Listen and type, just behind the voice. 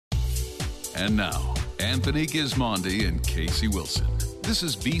And now, Anthony Gismondi and Casey Wilson. This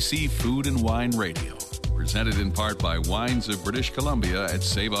is BC Food and Wine Radio, presented in part by Wines of British Columbia at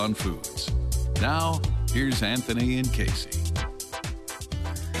Save-On Foods. Now, here's Anthony and Casey.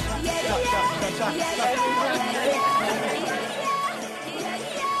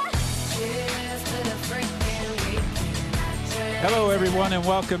 Hello, everyone, and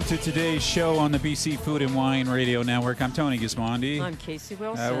welcome to today's show on the BC Food and Wine Radio Network. I'm Tony Gismondi. I'm Casey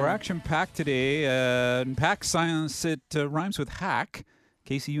Wilson. We're action-packed today. Pack science, it rhymes with hack.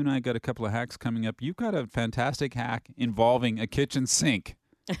 Casey, you and I got a couple of hacks coming up. You've got a fantastic hack involving a kitchen sink.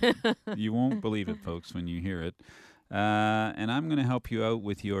 You won't believe it, folks, when you hear it. And I'm going to help you out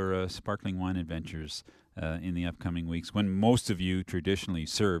with your sparkling wine adventures in the upcoming weeks, when most of you traditionally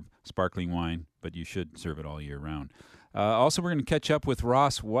serve sparkling wine, but you should serve it all year round. Also, we're going to catch up with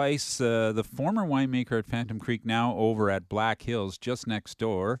Ross Weiss, the former winemaker at Phantom Creek, now over at Black Hills, just next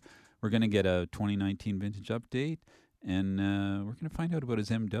door. We're going to get a 2019 vintage update, and we're going to find out about his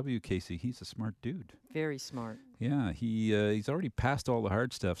MW, Casey. He's a smart dude. Very smart. Yeah, he's already passed all the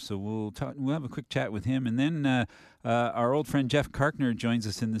hard stuff, so we'll have a quick chat with him. And then our old friend Jeff Karkner joins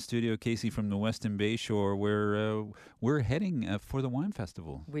us in the studio, Casey, from the Weston Bay Shore, where we're heading for the Wine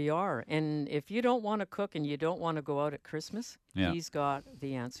Festival. We are. And if you don't want to cook and you don't want to go out at Christmas, he's got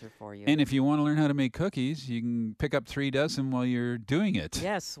the answer for you. And if you want to learn how to make cookies, you can pick up 3 dozen while you're doing it.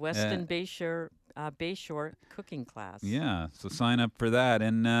 Yes, Weston Bay Shore cooking class. Yeah, so sign up for that.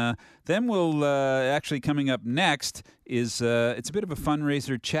 And then we'll actually coming up next is it's a bit of a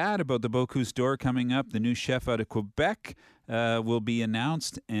fundraiser chat about the Bocuse d'Or coming up. The new chef out of Quebec will be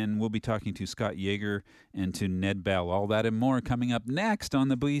announced, and we'll be talking to Scott Yeager and to Ned Bell. All that and more coming up next on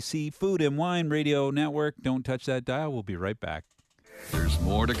the BC Food and Wine Radio Network. Don't touch that dial. We'll be right back. There's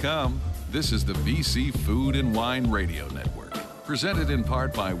more to come. This is the BC Food and Wine Radio Network, presented in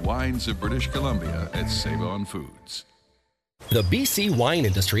part by Wines of British Columbia at Save-On Foods. The BC wine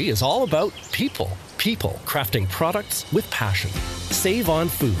industry is all about people. People crafting products with passion. Save-On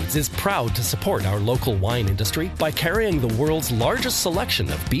Foods is proud to support our local wine industry by carrying the world's largest selection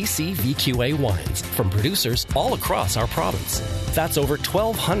of BC VQA wines from producers all across our province. That's over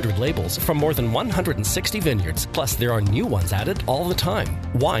 1,200 labels from more than 160 vineyards, plus there are new ones added all the time.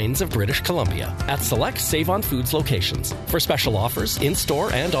 Wines of British Columbia at select Save-On Foods locations. For special offers,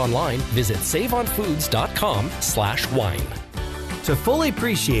 in-store and online, visit saveonfoods.com/wine. To fully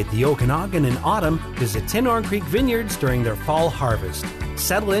appreciate the Okanagan in autumn, visit Tinhorn Creek Vineyards during their fall harvest.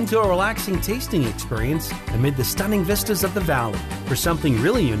 Settle into a relaxing tasting experience amid the stunning vistas of the valley. For something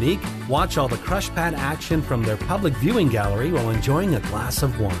really unique, watch all the crush pad action from their public viewing gallery while enjoying a glass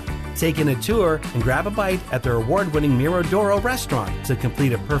of wine. Take in a tour and grab a bite at their award-winning Miradoro restaurant to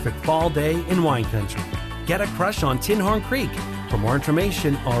complete a perfect fall day in wine country. Get a crush on Tinhorn Creek. For more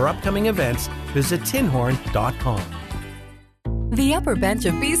information or upcoming events, visit tinhorn.com. The upper bench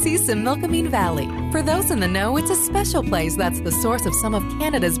of BC's Similkameen Valley. For those in the know, it's a special place that's the source of some of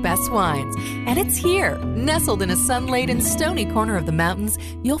Canada's best wines. And it's here. Nestled in a sun-laden, stony corner of the mountains,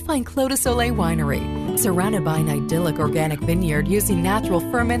 you'll find Clos de Soleil Winery. Surrounded by an idyllic organic vineyard using natural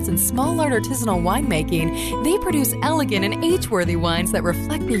ferments and small art artisanal winemaking, they produce elegant and age-worthy wines that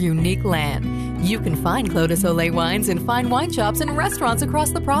reflect their unique land. You can find Clos de Soleil wines in fine wine shops and restaurants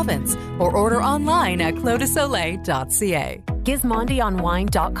across the province, or order online at closdesoleil.ca.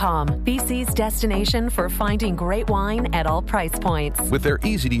 GismondiOnWine.com, BC's destination for finding great wine at all price points. With their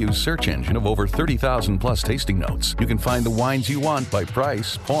easy-to-use search engine of over 30,000 plus tasting notes, you can find the wines you want by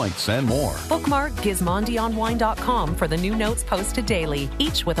price, points, and more. Bookmark GismondiOnWine.com for the new notes posted daily,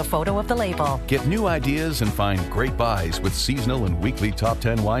 each with a photo of the label. Get new ideas and find great buys with seasonal and weekly top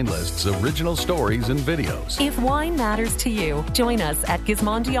 10 wine lists, original stories, and videos. If wine matters to you, join us at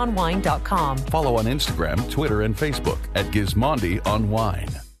GismondiOnWine.com. Follow on Instagram, Twitter, and Facebook at Gismondi on Wine.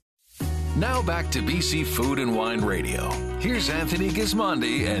 Now back to BC Food and Wine Radio. Here's Anthony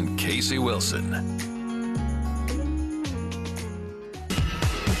Gismondi and Casey Wilson.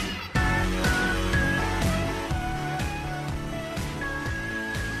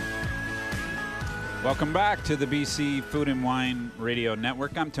 Welcome back to the BC Food and Wine Radio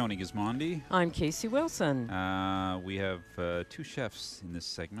Network. I'm Tony Gismondi. I'm Casey Wilson. We have 2 chefs in this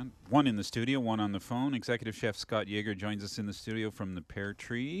segment. One in the studio, one on the phone. Executive Chef Scott Yeager joins us in the studio from the Pear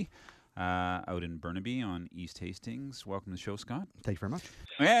Tree out in Burnaby on East Hastings. Welcome to the show, Scott. Thank you very much.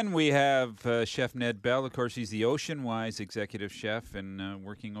 And we have Chef Ned Bell. Of course, he's the Ocean Wise Executive Chef and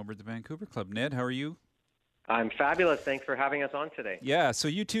working over at the Vancouver Club. Ned, how are you? I'm fabulous. Thanks for having us on today. Yeah, so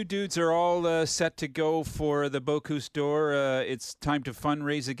you two dudes are all set to go for the Bocuse d'Or. It's time to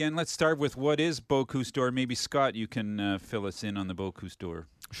fundraise again. Let's start with what is Bocuse d'Or. Maybe, Scott, you can fill us in on the Bocuse d'Or.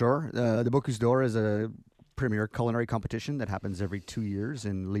 Sure. The Bocuse d'Or is a premier culinary competition that happens every 2 years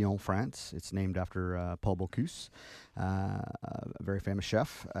in Lyon, France. It's named after Paul Bocuse, a very famous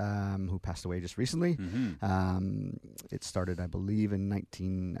chef who passed away just recently. It started, I believe, in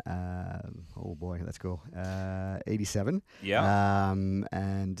 87. Yeah.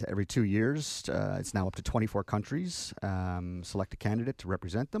 And every 2 years, it's now up to 24 countries select a candidate to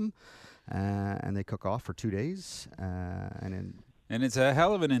represent them, and they cook off for 2 days, And it's a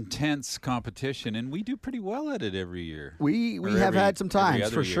hell of an intense competition, and we do pretty well at it every year. We have had some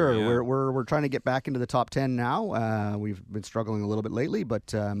times, for sure. Yeah. We're trying to get back into the top 10 now. We've been struggling a little bit lately,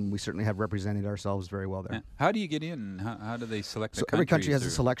 but we certainly have represented ourselves very well there. How do you get in? How do they select the countries? Every country has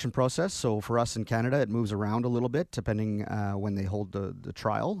a selection process. So for us in Canada, it moves around a little bit depending when they hold the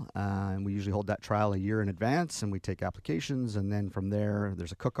trial. And we usually hold that trial a year in advance, and we take applications. And then from there,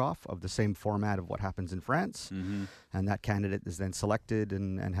 there's a cook-off of the same format of what happens in France. And that candidate is then selected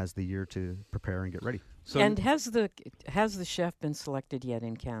and has the year to prepare and get ready. So and has the chef been selected yet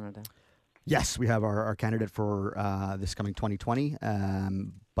in Canada? Yes, we have our candidate for this coming 2020,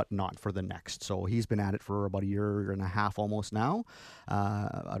 but not for the next. So he's been at it for about a year and a half almost now,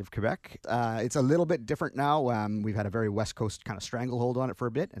 out of Quebec. It's a little bit different now. We've had a very West Coast kind of stranglehold on it for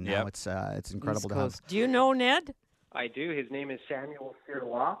a bit, and now it's incredible to have. Do you know Ned? I do. His name is Samuel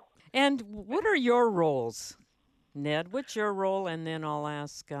Sirois. And what are your roles, Ned? What's your role? And then I'll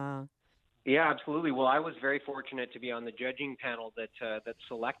ask. Yeah, absolutely. Well, I was very fortunate to be on the judging panel that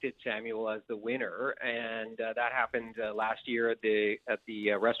selected Samuel as the winner, and that happened last year at the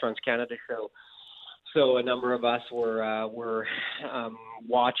Restaurants Canada show. So a number of us were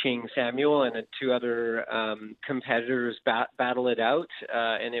watching Samuel and 2 other competitors battle it out,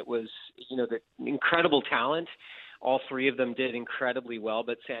 and it was the incredible talent. All 3 of them did incredibly well,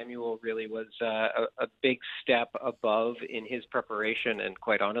 but Samuel really was a big step above in his preparation and,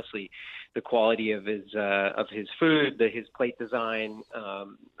 quite honestly, the quality of his food, his plate design,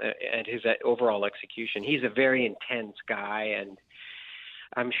 and his overall execution. He's a very intense guy, and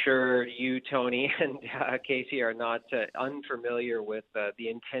I'm sure you, Tony, and Casey are not unfamiliar with the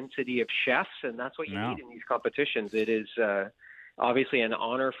intensity of chefs, and that's what you need in these competitions. It is obviously an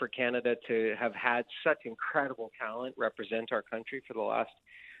honor for Canada to have had such incredible talent represent our country for the last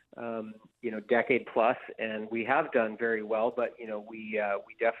decade plus, and we have done very well, but we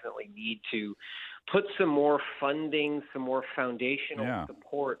definitely need to put some more funding, some more foundational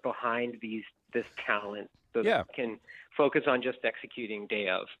support behind this talent so that we can focus on just executing day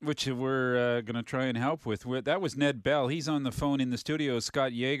of. Which we're going to try and help with. That was Ned Bell. He's on the phone in the studio.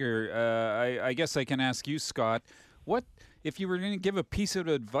 Scott Yeager. I guess I can ask you, Scott, what if you were going to give a piece of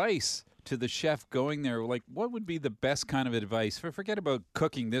advice to the chef going there, like what would be the best kind of advice? Forget about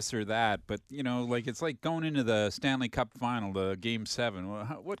cooking this or that, but it's like going into the Stanley Cup final, the Game 7.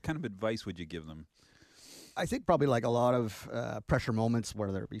 What kind of advice would you give them? I think probably like a lot of pressure moments,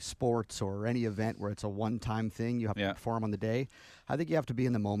 whether it be sports or any event where it's a one-time thing, you have to perform on the day. I think you have to be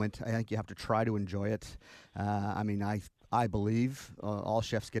in the moment. I think you have to try to enjoy it. I believe all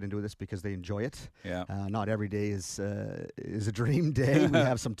chefs get into this because they enjoy it. Yeah. Not every day is a dream day. We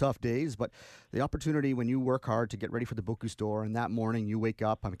have some tough days, but the opportunity when you work hard to get ready for the Bocuse d'Or, and that morning you wake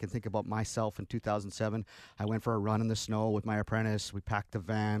up. I can think about myself in 2007. I went for a run in the snow with my apprentice. We packed the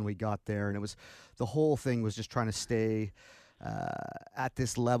van. We got there, and the whole thing was just trying to stay at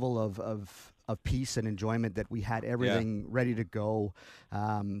this level of peace and enjoyment that we had everything ready to go.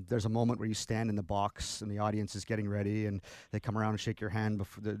 There's a moment where you stand in the box and the audience is getting ready and they come around and shake your hand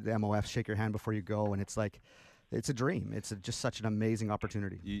before the MOFs shake your hand before you go, and it's like it's a dream. It's just such an amazing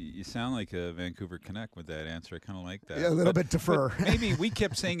opportunity. You sound like a Vancouver Canuck with that answer. I kind of like that. Yeah, a little bit defer. Maybe we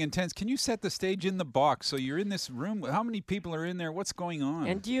kept saying intense. Can you set the stage in the box? So you're in this room. How many people are in there? What's going on?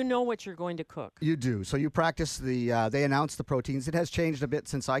 And do you know what you're going to cook? You do. So you practice they announce the proteins. It has changed a bit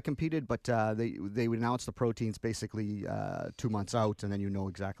since I competed, but they would announce the proteins basically 2 months out, and then you know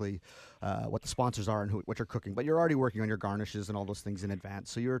exactly what the sponsors are and what you're cooking. But you're already working on your garnishes and all those things in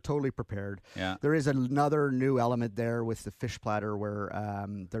advance, so you're totally prepared. Yeah. There is another new element there with the fish platter where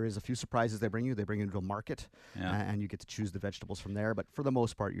there is a few surprises they bring you. They bring you to a market, and you get to choose the vegetables from there. But for the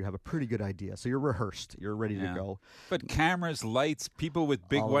most part, you have a pretty good idea. So you're rehearsed. You're ready to go. But cameras, lights, people with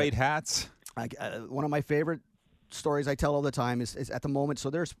big white hats. One of my favorite stories I tell all the time is at the moment. So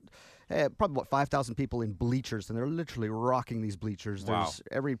there's probably about 5,000 people in bleachers, and they're literally rocking these bleachers. Wow. There's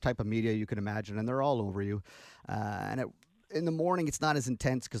every type of media you can imagine, and they're all over you. In the morning, it's not as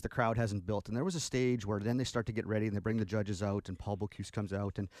intense because the crowd hasn't built. And there was a stage where then they start to get ready and they bring the judges out and Paul Bocuse comes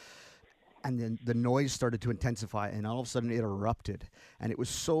out. And and then the noise started to intensify, and all of a sudden it erupted. And it was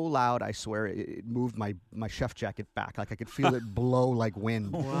so loud, I swear, it moved my chef jacket back. Like I could feel it blow like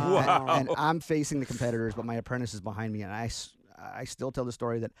wind. Wow. And I'm facing the competitors, but my apprentice is behind me, and I still tell the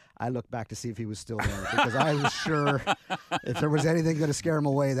story that I looked back to see if he was still there, because I was sure if there was anything going to scare him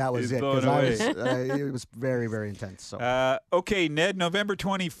away, that was He's it. blown Because away. it was very, very intense. So. Okay, Ned, November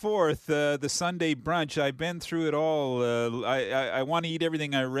 24th, the Sunday brunch. I've been through it all. I want to eat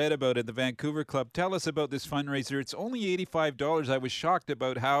everything I read about at the Vancouver Club. Tell us about this fundraiser. It's only $85. I was shocked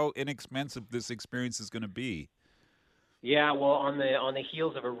about how inexpensive this experience is going to be. Yeah, well, on the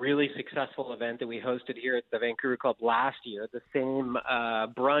heels of a really successful event that we hosted here at the Vancouver Club last year, the same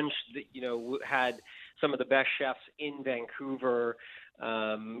brunch that had some of the best chefs in Vancouver,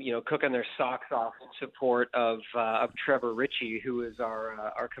 cooking their socks off in support of Trevor Ritchie, who is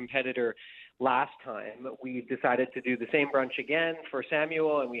our competitor last time. We decided to do the same brunch again for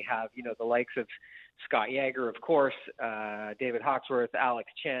Samuel, and we have the likes of Scott Yager, of course, David Hawksworth, Alex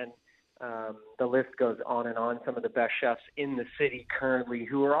Chen. The list goes on and on. Some of the best chefs in the city currently,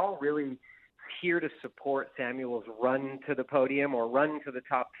 who are all really here to support Samuel's run to the podium or run to the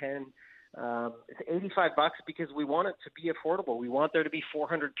top 10. It's $85 because we want it to be affordable. We want there to be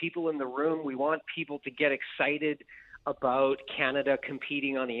 400 people in the room. We want people to get excited about Canada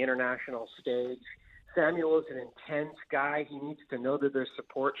competing on the international stage. Samuel is an intense guy. He needs to know that there's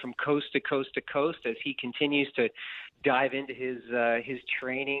support from coast to coast to coast as he continues to dive into his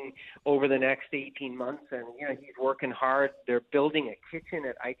training over the next 18 months. And he's working hard. They're building a kitchen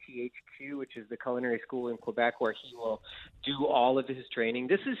at ITHQ, which is the culinary school in Quebec, where he will do all of his training.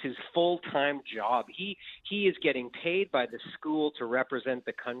 This is his full-time job. He is getting paid by the school to represent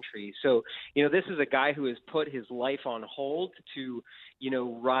the country. So this is a guy who has put his life on hold to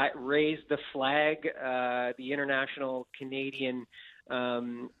raise the flag, the international Canadian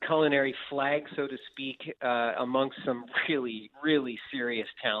culinary flag, so to speak, amongst some really, really serious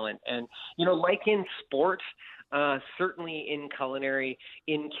talent. And, like in sport, certainly in culinary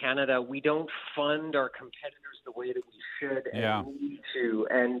in Canada, we don't fund our competitors the way that we should and need to.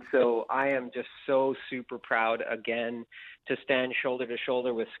 And so I am just so super proud again to stand shoulder to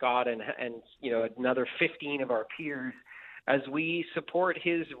shoulder with Scott and another 15 of our peers as we support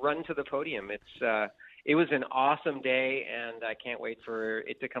his run to the podium. It was an awesome day, and I can't wait for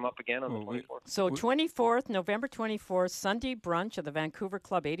it to come up again on the 24th. So November 24th, Sunday brunch at the Vancouver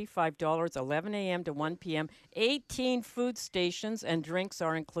Club, $85, 11 a.m. to 1 p.m. 18 food stations and drinks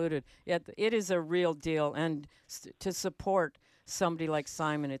are included. It is a real deal, and to support somebody like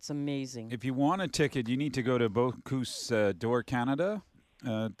Simon, it's amazing. If you want a ticket, you need to go to Bocuse d'Or Canada.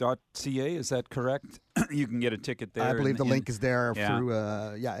 .ca, is that correct? You can get a ticket there. I believe the link is there through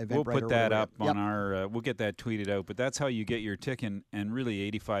Eventbrite. We'll put that up on our we'll get that tweeted out, but that's how you get your ticket, and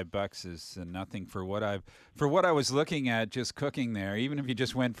really $85 is nothing for what I was looking at just cooking there. Even if you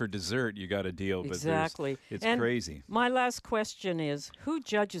just went for dessert, you got a deal. Exactly. But it's and crazy. My last question is, who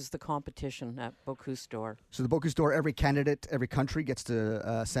judges the competition at Bocuse d'Or? So the Bocuse d'Or, every candidate, every country gets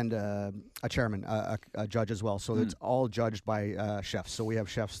to send a chairman, a judge as well. So it's all judged by chefs. So we have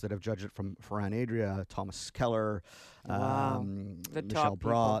chefs that have judged it from Ferran Adria, Thomas Keller, Michel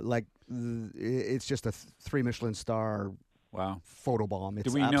Bras. It's just a 3 Michelin star photobomb. It's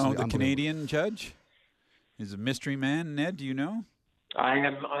do we know the Canadian judge? Is a mystery man, Ned? Do you know? I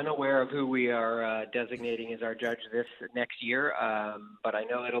am unaware of who we are designating as our judge this next year, but I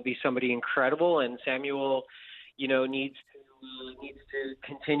know it'll be somebody incredible, and Samuel, needs to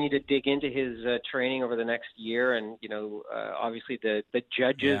continue to dig into his training over the next year, and obviously the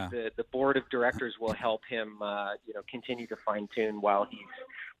judges, the board of directors will help him continue to fine tune while he's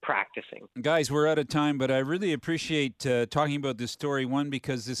practicing. Guys, we're out of time, but I really appreciate talking about this story. One,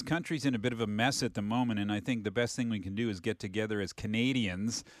 because this country's in a bit of a mess at the moment, and I think the best thing we can do is get together as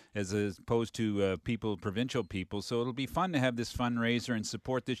Canadians as opposed to provincial people. So it'll be fun to have this fundraiser and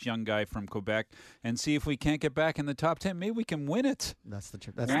support this young guy from Quebec and see if we can't get back in the top 10. Maybe we can win it. That's the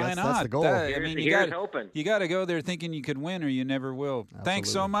You goal. got to go there thinking you could win or you never will. Absolutely.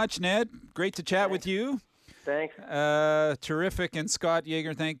 Thanks so much, Ned. Great to chat with you. Thanks. Terrific. And Scott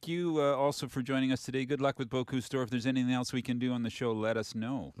Yager, thank you also for joining us today. Good luck with Bocuse d'Or. If there's anything else we can do on the show, let us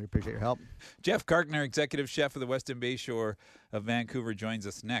know. We appreciate your help. Jeff Karkner, Executive Chef of the Westin Bay Shore of Vancouver, joins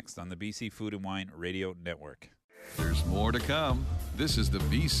us next on the BC Food and Wine Radio Network. There's more to come. This is the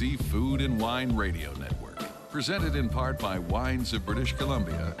BC Food and Wine Radio Network, presented in part by Wines of British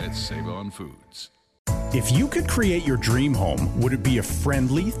Columbia at Save-On Foods. If you could create your dream home, would it be a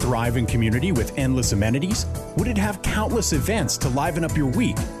friendly, thriving community with endless amenities? Would it have countless events to liven up your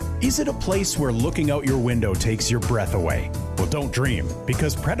week? Is it a place where looking out your window takes your breath away? Well, don't dream,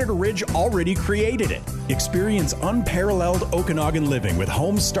 because Predator Ridge already created it. Experience unparalleled Okanagan living with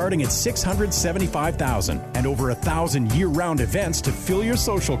homes starting at $675,000 and over 1,000 year-round events to fill your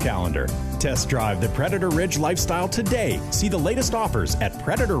social calendar. Test drive the Predator Ridge lifestyle today. See the latest offers at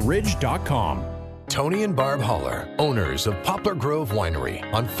PredatorRidge.com. Tony and Barb Holler, owners of Poplar Grove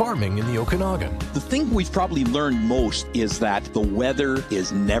Winery on farming in the Okanagan. The thing we've probably learned most is that the weather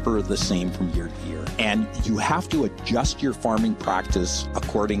is never the same from year to year. And you have to adjust your farming practice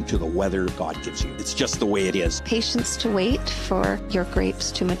according to the weather God gives you. It's just the way it is. Patience to wait for your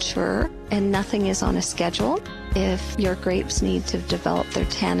grapes to mature, and nothing is on a schedule. If your grapes need to develop their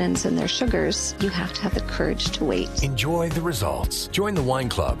tannins and their sugars, you have to have the courage to wait. Enjoy the results. Join the wine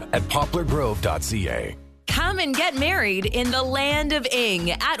club at poplargrove.ca. Come and get married in the land of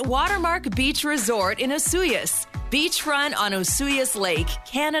Ing at Watermark Beach Resort in Osoyoos. Beachfront on Osoyoos Lake,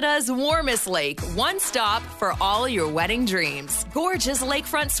 Canada's warmest lake. One stop for all your wedding dreams. Gorgeous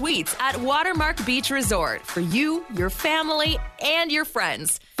lakefront suites at Watermark Beach Resort for you, your family, and your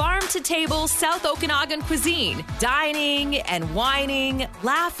friends. Farm to table South Okanagan cuisine. Dining and whining,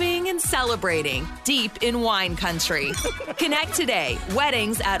 laughing and celebrating. Deep in wine country. Connect today.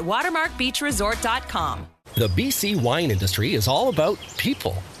 Weddings at watermarkbeachresort.com. The BC wine industry is all about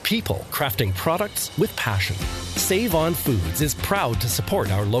people. People crafting products with passion. Save On Foods is proud to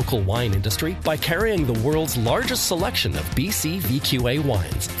support our local wine industry by carrying the world's largest selection of BC VQA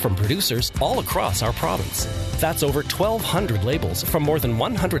wines from producers all across our province. That's over 1,200 labels from more than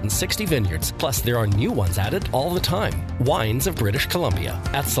 160 vineyards, plus there are new ones added all the time. Wines of British Columbia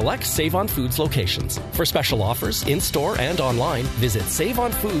at select Save On Foods locations. For special offers, in-store and online, visit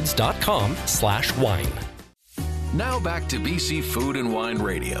saveonfoods.com/wine. Now back to BC Food and Wine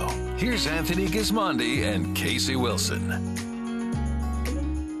Radio. Here's Anthony Gismondi and Casey Wilson.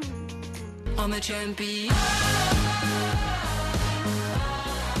 On the champion.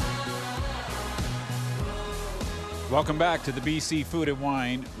 Welcome back to the BC Food and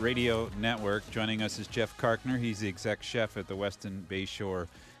Wine Radio Network. Joining us is Jeff Karkner. He's the exec chef at the Westin Bayshore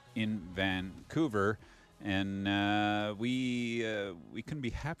in Vancouver. And we couldn't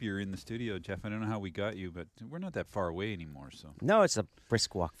be happier in the studio, Jeff. I don't know how we got you, but we're not that far away anymore. So no, it's a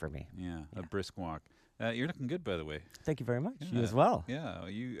brisk walk for me. Yeah, a brisk walk. You're looking good, by the way. Thank you very much. Yeah. You as well. Yeah,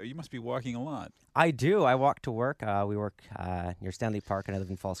 you must be walking a lot. I do. I walk to work. We work near Stanley Park, and I live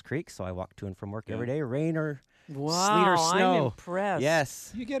in Falls Creek, so I walk to and from work every day, rain or sleet or snow. I'm impressed.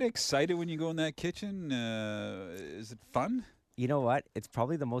 Yes. You get excited when you go in that kitchen. Is it fun? You know what? It's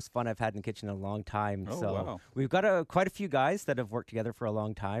probably the most fun I've had in the kitchen in a long time. Oh, so wow. We've got quite a few guys that have worked together for a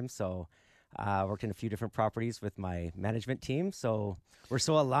long time. So worked in a few different properties with my management team. So we're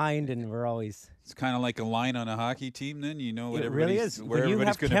so aligned, and we're always... It's kind of like a line on a hockey team then. You know what it really is. where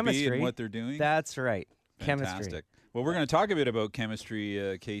everybody's going to be and what they're doing. That's right. Fantastic. Chemistry. Well, we're going to talk a bit about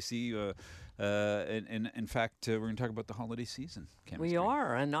chemistry, Casey. And in fact, we're going to talk about the holiday season chemistry. We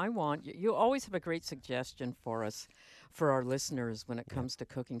are, and I want you always have a great suggestion for us, for our listeners when it comes to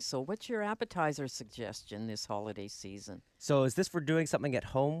cooking. So what's your appetizer suggestion this holiday season? So is this for doing something at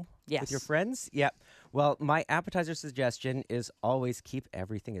home with your friends? Yeah. Well, my appetizer suggestion is always keep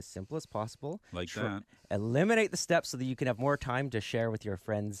everything as simple as possible. Like that. Eliminate the steps so that you can have more time to share with your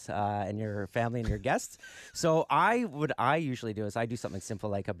friends and your family and your guests. So what I usually do is I do something simple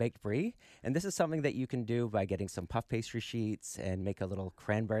like a baked brie. And this is something that you can do by getting some puff pastry sheets and make a little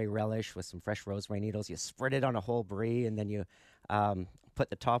cranberry relish with some fresh rosemary needles. You spread it on a whole brie, and then you put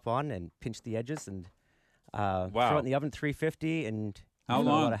the top on and pinch the edges and throw it in the oven 350. And how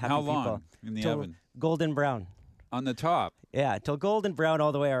long? How long in the oven? Golden brown. On the top? Yeah, till golden brown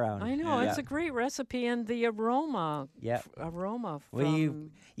all the way around. I know, it's a great recipe, and the aroma. Yeah. Aroma from... Well,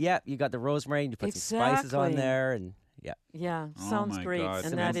 you got the rosemary, and you put some spices on there, and yeah. Yeah, sounds great, God,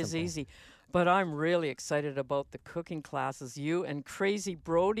 and that is easy. But I'm really excited about the cooking classes you and Crazy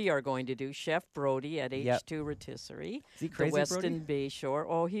Brody are going to do. Chef Brody at H2 Rotisserie, is he crazy, the Westin Bayshore.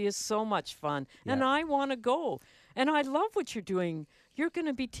 Oh, he is so much fun, and I want to go. And I love what you're doing. You're going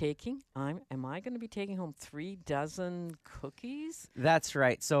to be taking. Am I going to be taking home 3 dozen cookies? That's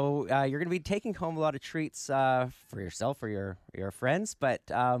right. So you're going to be taking home a lot of treats for yourself or your friends. But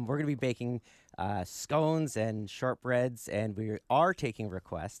we're going to be baking scones and shortbreads, and we are taking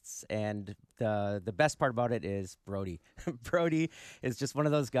requests. And the best part about it is Brody. Brody is just one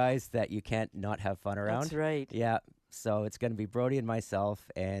of those guys that you can't not have fun around. That's right. Yeah. So it's going to be Brody and myself,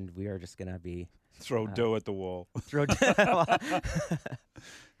 and we are just going to be... Throw dough at the wall.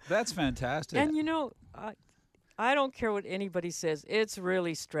 That's fantastic. And you know, I don't care what anybody says. It's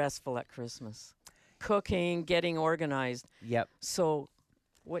really stressful at Christmas. Cooking, getting organized. Yep. So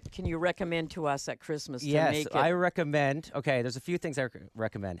What can you recommend to us at Christmas to Yes, make it? I recommend. Okay, there's a few things I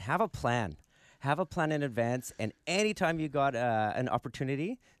recommend. Have a plan. Have a plan in advance, and anytime you got an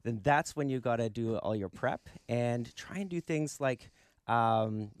opportunity, then that's when you got to do all your prep and try and do things like,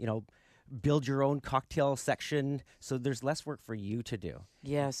 build your own cocktail section so there's less work for you to do.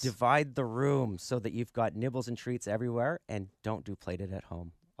 Yes. Divide the room so that you've got nibbles and treats everywhere, and don't do plated at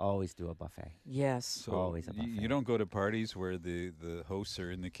home. Always do a buffet. Yes. So always a buffet. you don't go to parties where the hosts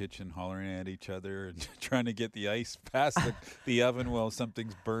are in the kitchen hollering at each other and trying to get the ice past the oven while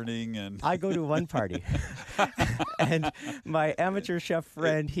something's burning. And I go to one party, and my amateur chef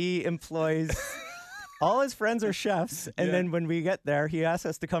friend, he employs all his friends are chefs, and then when we get there, he asks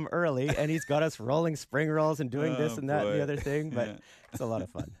us to come early, and he's got us rolling spring rolls and doing this and that and the other thing, but it's a lot of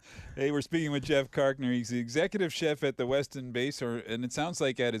fun. Hey, we're speaking with Jeff Karkner. He's the executive chef at the Westin Base, and it sounds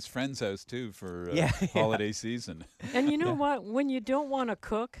like at his friend's house, too, for holiday season. And you know what? When you don't want to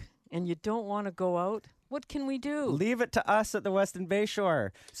cook and you don't want to go out, what can we do? Leave it to us at the Westin Bayshore.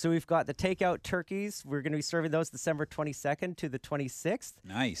 So we've got the takeout turkeys. We're going to be serving those December 22nd to the 26th.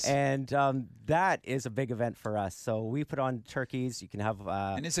 Nice. And that is a big event for us. So we put on turkeys. You can have...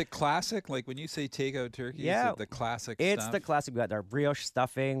 and is it classic? Like when you say takeout turkey, is it the classic it's stuff? the classic. We got our brioche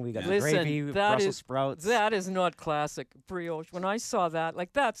stuffing. We got the Listen, gravy, Brussels sprouts. That is not classic brioche. When I saw that,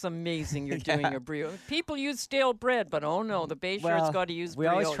 that's amazing you're doing a brioche. People use stale bread, but oh no, the Bayshore's got to use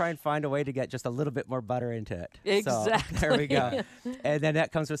brioche. We always try and find a way to get just a little bit more butter into it. Exactly. So, there we go. And then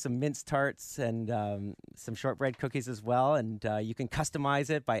that comes with some minced tarts and some shortbread cookies as well. And you can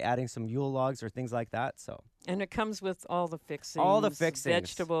customize it by adding some Yule logs or things like that. And it comes with all the fixings. All the fixings.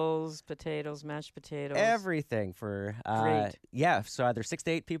 Vegetables, potatoes, mashed potatoes. Everything for... Great. Yeah, so either 6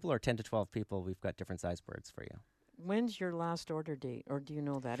 to 8 people or 10 to 12 people, we've got different size birds for you. When's your last order date? Or do you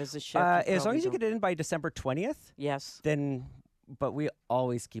know that? As a chef? As long as you get it in by December 20th. Yes. Then... But we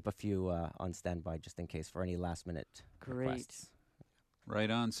always keep a few on standby just in case for any last-minute requests. Right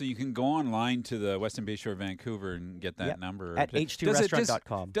on. So you can go online to the Westin Bayshore Vancouver and get that number. At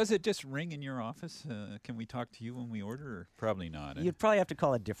h2restaurant.com. Does it just ring in your office? Can we talk to you when we order? Or probably not. You'd probably have to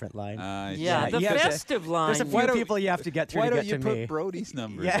call a different line. The festive line. There's a few people you have to get through to get to me. Why don't you put Brody's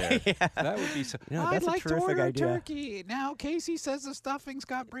number there? That would be so... I'd like to order a turkey. Now Casey says the stuffing's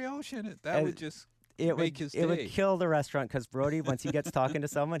got brioche in it. That would just... It would kill the restaurant because Brody, once he gets talking to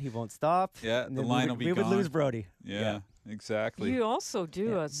someone, he won't stop. Yeah, the line will be gone. We would lose Brody. Yeah, exactly. You also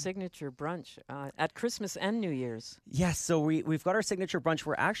do a signature brunch at Christmas and New Year's. Yes, so we've got our signature brunch.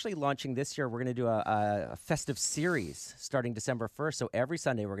 We're actually launching this year. We're going to do a festive series starting December 1st. So every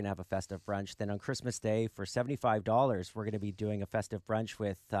Sunday we're going to have a festive brunch. Then on Christmas Day for $75, we're going to be doing a festive brunch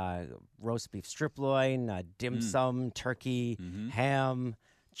with roast beef strip loin, dim sum, turkey, ham,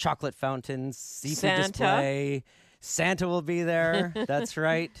 chocolate fountains, seafood display. Santa will be there. That's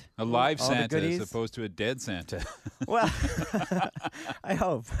right. A live Santa as opposed to a dead Santa. Well, I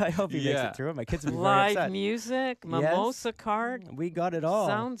hope he makes it through. My kids will be live very upset. music, mimosa cart. We got it all.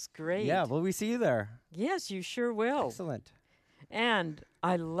 Sounds great. Yeah, will we see you there? Yes, you sure will. Excellent. And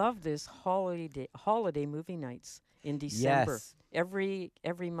I love this holiday movie nights in December. Yes. Every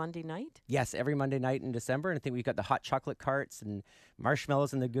Monday night? Yes, every Monday night in December. And I think we've got the hot chocolate carts and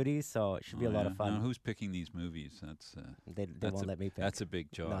marshmallows and the goodies, so it should be a lot of fun. Now, who's picking these movies? They won't let me pick. That's a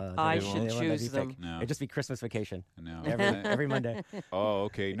big job. No, I should choose them. No. It'd just be Christmas Vacation. No. Every Monday. Oh,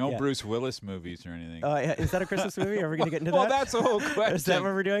 okay. No Bruce Willis movies or anything. Is that a Christmas movie? Are we going to get into well, that? Well, that's the whole question. Is that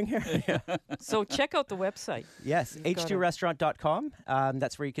what we're doing here? Yeah. So check out the website. Yes, h2restaurant.com.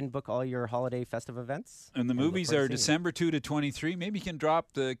 That's where you can book all your holiday festive events. And the movies are December 2 to 23. Maybe you can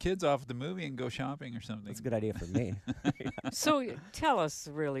drop the kids off at the movie and go shopping or something. That's a good idea for me. So tell us,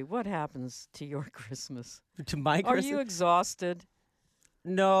 really, what happens to your Christmas? To my Christmas? Are you exhausted?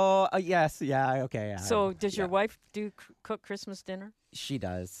 No. Yes. Yeah. Okay. Yeah. So does your wife cook Christmas dinner? She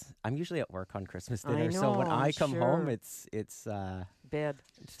does. I'm usually at work on Christmas dinner, I know, so when I come home, it's bed.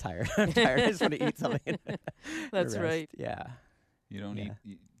 It's tired. I'm tired. I just want to eat something. That's right. Yeah. You don't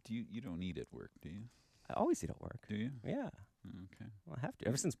eat. You don't eat at work, do you? I always eat at work. Do you? Yeah. Okay. Well, I have to.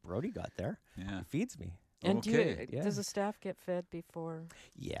 Ever since Brody got there, he feeds me. And does the staff get fed before?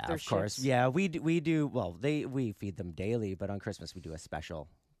 Yeah, their of course. shifts? Yeah, we do. Well, we feed them daily, but on Christmas we do a special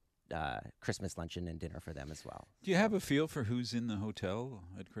Christmas luncheon and dinner for them as well. Do you have a feel for who's in the hotel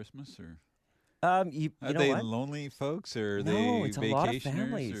at Christmas, or are they lonely folks, or are they it's a vacationers? lot of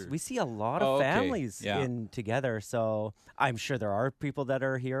families. We see a lot of families in together. So I'm sure there are people that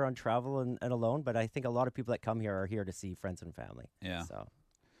are here on travel and alone, but I think a lot of people that come here are here to see friends and family. Yeah. So,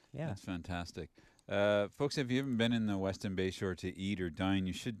 yeah, that's fantastic. Folks, if you haven't been in the Westin Bayshore to eat or dine,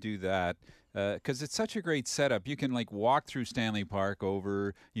 you should do that. because it's such a great setup. You can like walk through Stanley Park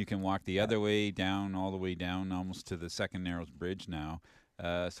over. You can walk the other way down, all the way down, almost to the Second Narrows Bridge now.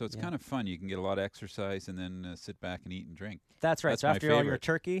 So it's kind of fun. You can get a lot of exercise and then sit back and eat and drink. That's right. That's so my after all your favorite.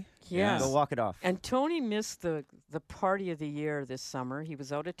 turkey, Yes. go walk it off. And Tony missed the party of the year this summer. He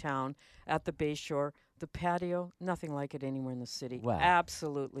was out of town at the Bayshore. The patio, nothing like it anywhere in the city. Wow.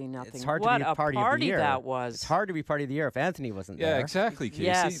 Absolutely nothing. It's hard what to be a party of the year. that was. It's hard to be party of the year if Anthony wasn't there. Yeah, exactly, Casey.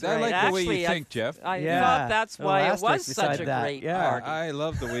 Yes, I like right. the way you Actually, think, Jeff. I thought that's The why it asterisk was such beside a that. great Yeah. party. I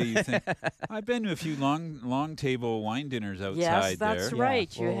love the way you think. I've been to a few long table wine dinners outside Yes, that's there.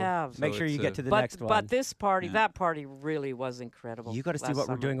 right. You Well, have. Make So sure you it's get to the but, next one. But this party, Yeah. that party really was incredible. You got to see last what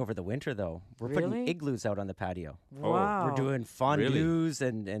summer. we're doing over the winter, though. We're Really? putting igloos out on the patio. Wow. We're doing fondues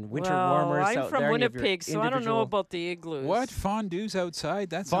and winter well, warmers I'm out from there. and you have your Winnipeg, so I don't know individual about the igloos. What? Fondues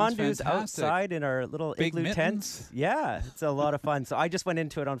outside? That sounds fondues fantastic. outside in our little Big igloo mittens? tents. Yeah, it's a lot of fun. So I just went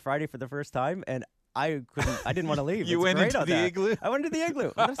into it on Friday for the first time, and I didn't want to leave. You It's went great into out the there. igloo? I went into the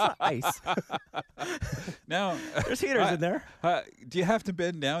igloo. That's not ice. Now, There's heaters in there. Do you have to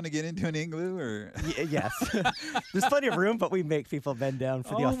bend down to get into an igloo, or? Yes. There's plenty of room, but we make people bend down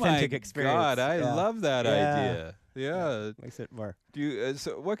for the Oh authentic my experience. God, I Yeah. love that Yeah. idea. Yeah. Makes it more. Do you,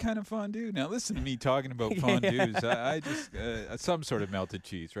 so what kind of fondue? Now listen to me talking about fondues. I just some sort of melted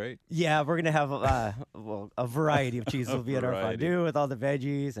cheese, right? Yeah, we're gonna have a variety of cheese A will be at our variety. fondue with all the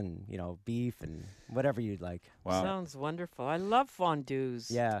veggies and beef and whatever you'd like. Wow. Sounds wonderful. I love fondues.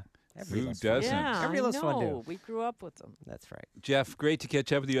 Yeah. Who loves doesn't? Yeah, Everybody I loves fondue. know. We grew up with them. That's right. Jeff, great to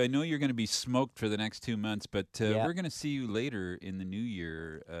catch up with you. I know you're going to be smoked for the next 2 months, but Yeah. we're going to see you later in the new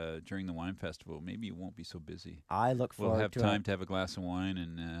year during the wine festival. Maybe you won't be so busy. I look forward We'll have to time it. to have a glass of wine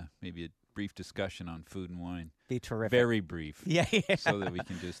and maybe a brief discussion on food and wine. Be terrific. Very brief. Yeah. So that we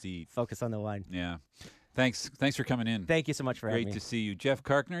can just eat. Focus on the wine. Yeah. Thanks for coming in. Thank you so much for having Great me. to see you. Jeff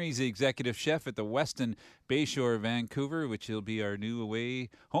Karkner, he's the executive chef at the Westin Bayshore, Vancouver, which will be our new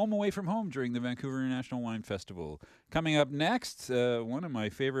home away from home during the Vancouver International Wine Festival. Coming up next, one of my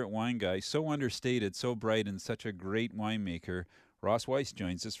favorite wine guys, so understated, so bright, and such a great winemaker, Ross Weiss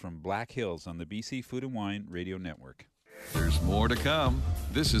joins us from Black Hills on the BC Food and Wine Radio Network. There's more to come.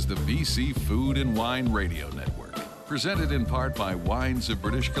 This is the BC Food and Wine Radio Network, presented in part by Wines of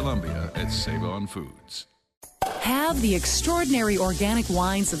British Columbia at Save-On Foods. Have the extraordinary organic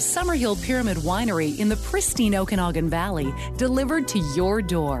wines of Summerhill Pyramid Winery in the pristine Okanagan Valley delivered to your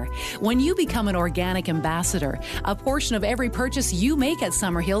door. When you become an organic ambassador, a portion of every purchase you make at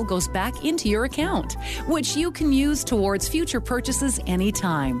Summerhill goes back into your account, which you can use towards future purchases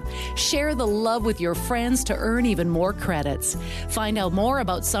anytime. Share the love with your friends to earn even more credits. Find out more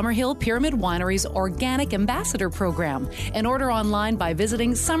about Summerhill Pyramid Winery's Organic Ambassador Program and order online by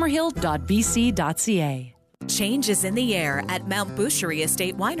visiting summerhill.bc.ca. Change is in the air at Mount Boucherie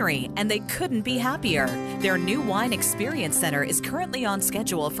Estate Winery, and they couldn't be happier. Their new wine experience center is currently on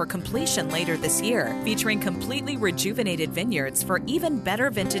schedule for completion later this year, featuring completely rejuvenated vineyards for even better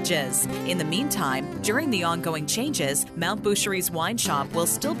vintages. In the meantime, during the ongoing changes, Mount Boucherie's wine shop will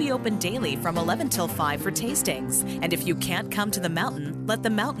still be open daily from 11 till 5 for tastings. And if you can't come to the mountain, let the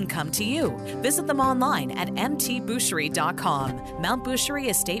mountain come to you. Visit them online at mtboucherie.com. Mount Boucherie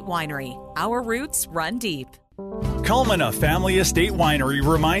Estate Winery. Our roots run deep. Culmina Family Estate Winery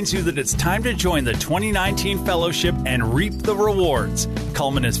reminds you that it's time to join the 2019 Fellowship and reap the rewards.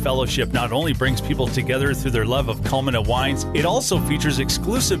 Culmina's Fellowship not only brings people together through their love of Culmina wines, it also features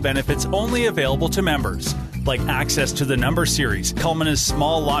exclusive benefits only available to members, like access to the Number Series, Culmina's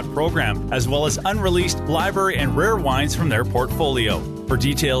small lot program, as well as unreleased library and rare wines from their portfolio. For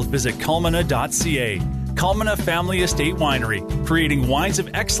details, visit culmina.ca. Culmina Family Estate Winery, creating wines of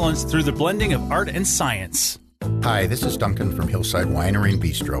excellence through the blending of art and science. Hi, this is Duncan from Hillside Winery and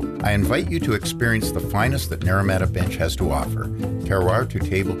Bistro. I invite you to experience the finest that Naramata Bench has to offer.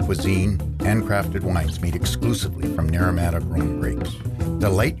 Terroir-to-table cuisine, handcrafted wines made exclusively from Naramata-grown grapes.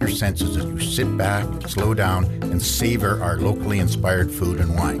 Delight your senses as you sit back, slow down, and savor our locally inspired food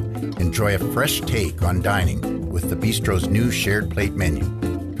and wine. Enjoy a fresh take on dining with the Bistro's new shared plate menu.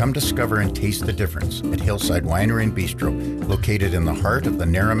 Come discover and taste the difference at Hillside Winery and Bistro, located in the heart of the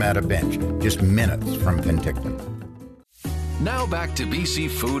Naramata Bench, just minutes from Penticton. Now back to BC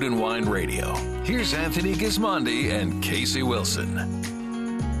Food and Wine Radio. Here's Anthony Gismondi and Casey Wilson.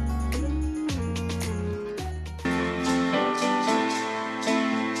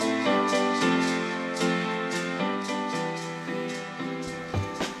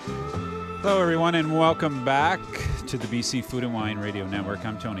 Hello, everyone, and welcome back to the BC Food and Wine Radio Network.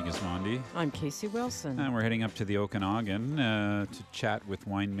 I'm Tony Gismondi. I'm Casey Wilson. And we're heading up to the Okanagan to chat with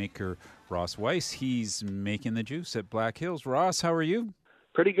winemaker Ross Weiss. He's making the juice at Black Hills. Ross, how are you?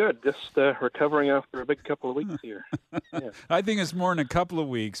 Pretty good. Just recovering after a big couple of weeks here. Yeah. I think it's more than a couple of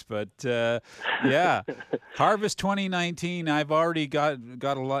weeks, but yeah. Harvest 2019, I've already got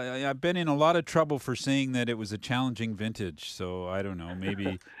a lot. I've been in a lot of trouble for saying that it was a challenging vintage. So I don't know.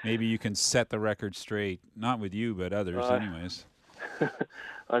 Maybe you can set the record straight. Not with you, but others, anyways.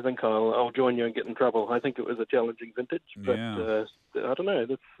 I think I'll join you and get in trouble. I think it was a challenging vintage, but I don't know.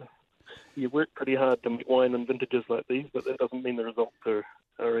 You work pretty hard to make wine in vintages like these, but that doesn't mean the results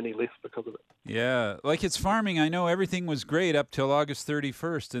are any less because of it. Yeah, like it's farming. I know everything was great up till August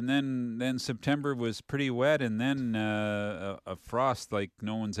 31st, and then September was pretty wet, and then a frost like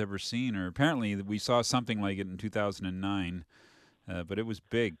no one's ever seen, or apparently we saw something like it in 2009, but it was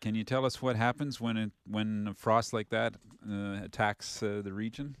big. Can you tell us what happens when a frost like that attacks the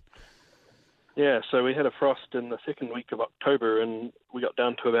region? Yeah, so we had a frost in the second week of October, and we got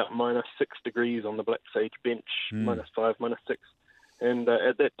down to about -6 degrees on the Black Sage bench, -5, -6. And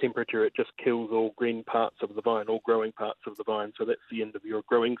at that temperature, it just kills all green parts of the vine, all growing parts of the vine. So that's the end of your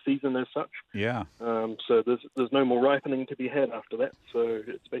growing season as such. Yeah. So there's no more ripening to be had after that. So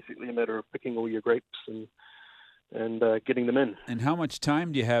it's basically a matter of picking all your grapes and getting them in. And how much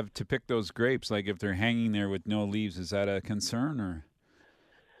time do you have to pick those grapes? Like if they're hanging there with no leaves, is that a concern or?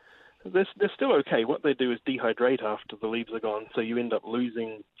 They're still okay. What they do is dehydrate after the leaves are gone, so you end up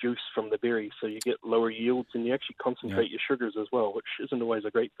losing juice from the berries, so you get lower yields, and you actually concentrate your sugars as well, which isn't always a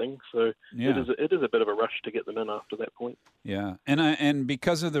great thing. So it is a bit of a rush to get them in after that point. Yeah, and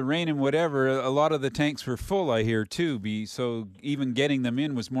because of the rain and whatever, a lot of the tanks were full, I hear, too. So even getting them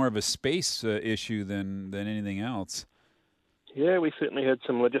in was more of a space issue than anything else. Yeah, we certainly had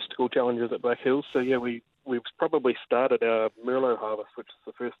some logistical challenges at Black Hills, so yeah, we've probably started our Merlot harvest, which is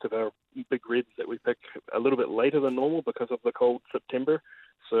the first of our big reds that we pick, a little bit later than normal because of the cold September.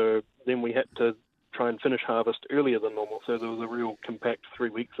 So then we had to try and finish harvest earlier than normal. So there was a real compact 3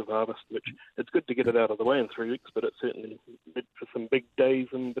 weeks of harvest, which it's good to get it out of the way in 3 weeks, but it certainly led for some big days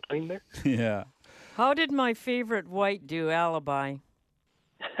in between there. Yeah. How did my favorite white do, Alibi?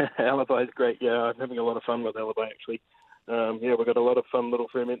 Alibi is great, yeah. I'm having a lot of fun with Alibi, actually. We've got a lot of fun little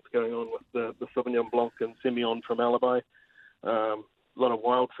ferments going on with the Sauvignon Blanc and Semillon from Alibi. A lot of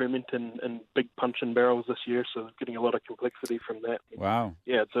wild ferment and big puncheon barrels this year, so getting a lot of complexity from that. Wow.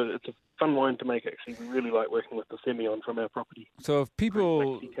 Yeah, it's a fun wine to make, actually. We really like working with the Semillon from our property. So if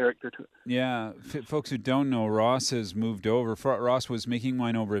people... character to it. Yeah, folks who don't know, Ross has moved over. Ross was making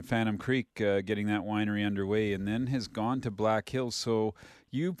wine over at Phantom Creek, getting that winery underway, and then has gone to Black Hills. So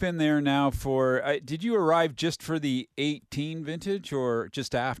you've been there now for... did you arrive just for the 18 vintage or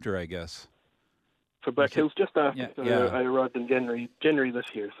just after, I guess? For Black Hills, just after. Yeah. I arrived in January this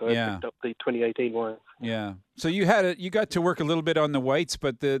year, so I picked up the 2018 wines. Yeah. So you got to work a little bit on the whites,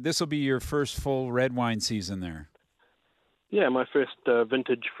 but this will be your first full red wine season there. Yeah, my first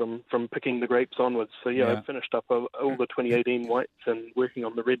vintage from picking the grapes onwards. So I've finished up all the 2018 whites and working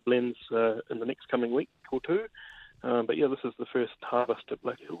on the red blends in the next coming week or two. But this is the first harvest at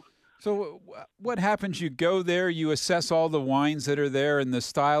Black Hills. So what happens? You go there, you assess all the wines that are there and the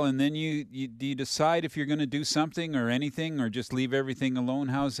style, and then you decide if you're going to do something or anything, or just leave everything alone.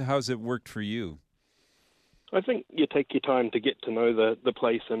 How's it worked for you? I think you take your time to get to know the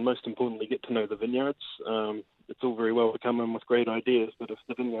place, and most importantly, get to know the vineyards. It's all very well to come in with great ideas, but if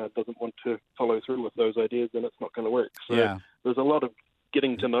the vineyard doesn't want to follow through with those ideas, then it's not going to work. So there's a lot of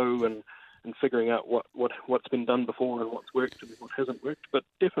getting to know and figuring out what's been done before and what's worked and what hasn't worked. But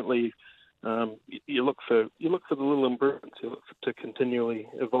definitely, you look for the little improvements. You look to continually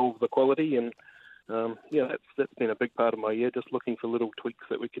evolve the quality, and that's been a big part of my year. Just looking for little tweaks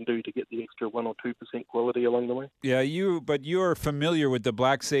that we can do to get the extra 1 or 2% quality along the way. Yeah, but you're familiar with the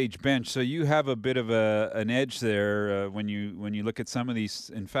Black Sage bench, so you have a bit of an edge there when you look at some of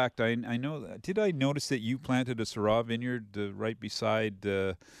these. In fact, I know. Did I notice that you planted a Syrah vineyard right beside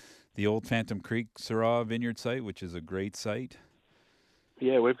the old Phantom Creek Syrah vineyard site, which is a great site?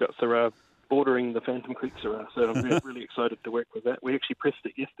 Yeah, we've got Syrah bordering the Phantom Creek Syrah, so I'm really excited to work with that. We actually pressed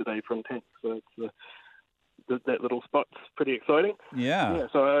it yesterday from tank, so it's that little spot's pretty exciting. Yeah.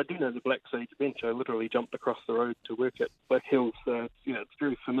 So I do know the Black Sage bench. I literally jumped across the road to work at Black Hills. So it's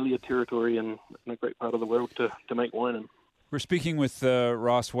very familiar territory and a great part of the world to make wine in. We're speaking with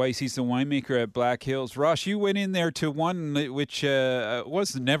Ross Weiss. He's the winemaker at Black Hills. Ross, you went in there to one which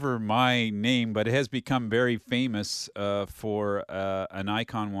was never my name, but it has become very famous for an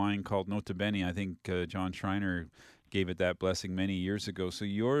icon wine called Nota Bene. I think John Schreiner gave it that blessing many years ago. So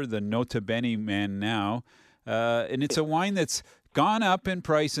you're the Nota Bene man now. And it's a wine that's gone up in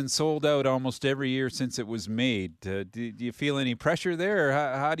price and sold out almost every year since it was made. Do you feel any pressure there? Or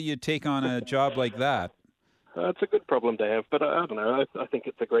how do you take on a job like that? It's a good problem to have, but I don't know. I think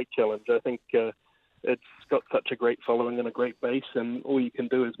it's a great challenge. I think it's got such a great following and a great base, and all you can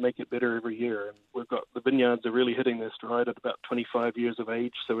do is make it better every year. And we've got the vineyards are really hitting their stride at about 25 years of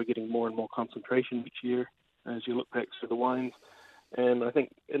age, so we're getting more and more concentration each year as you look back through the wines. And I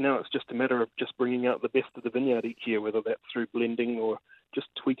think now it's just a matter of just bringing out the best of the vineyard each year, whether that's through blending or just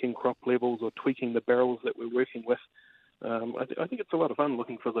tweaking crop levels or tweaking the barrels that we're working with. I think it's a lot of fun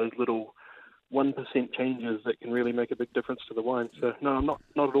looking for those little 1% changes that can really make a big difference to the wine. So, no, I'm not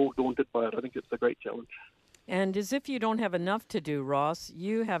at all daunted by it. I think it's a great challenge. And as if you don't have enough to do, Ross,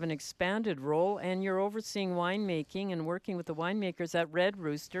 you have an expanded role, and you're overseeing winemaking and working with the winemakers at Red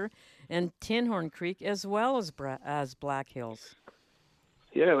Rooster and Tinhorn Creek, as well as Black Hills.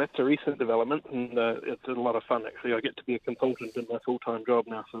 Yeah, that's a recent development, and it's a lot of fun, actually. I get to be a consultant in my full-time job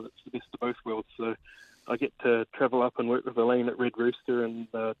now, so it's the best of both worlds. So I get to travel up and work with Elaine at Red Rooster and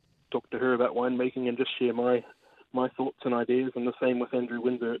talk to her about winemaking and just share my thoughts and ideas, and the same with Andrew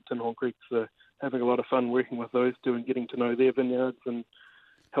Windsor at Tinhorn Creek. So having a lot of fun working with those two and getting to know their vineyards and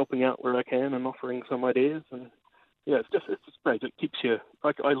helping out where I can and offering some ideas. And yeah, it's just great. It keeps you.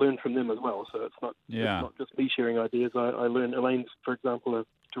 I learn from them as well, so it's not just me sharing ideas. I learn. Elaine's, for example, a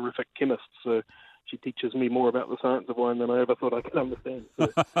terrific chemist, so she teaches me more about the science of wine than I ever thought I could understand. So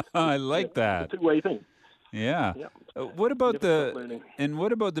I like that. It's a two-way thing. Yeah. What about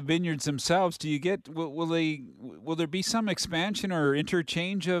the vineyards themselves? Do you get will there be some expansion or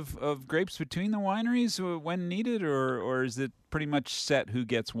interchange of grapes between the wineries when needed, or is it pretty much set who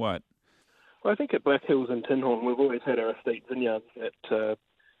gets what? Well, I think at Black Hills and Tinhorn we've always had our estate vineyards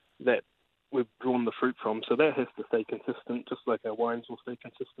that we've drawn the fruit from, so that has to stay consistent, just like our wines will stay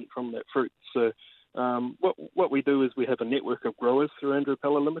consistent from that fruit. So what we do is we have a network of growers through Andrew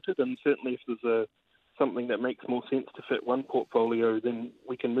Peller Limited, and certainly if there's something that makes more sense to fit one portfolio, then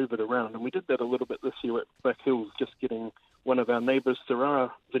we can move it around. And we did that a little bit this year at Black Hills, just getting one of our neighbours' Syrah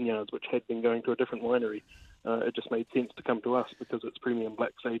vineyards, which had been going to a different winery. It just made sense to come to us because it's premium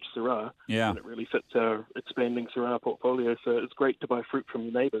black sage Syrah, and it really fits our expanding Syrah portfolio. So it's great to buy fruit from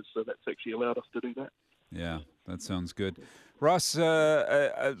your neighbours, so that's actually allowed us to do that. Yeah, that sounds good. Ross,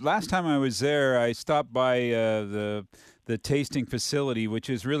 last time I was there, I stopped by the tasting facility, which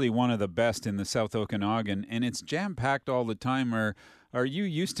is really one of the best in the South Okanagan, and it's jam-packed all the time. Are you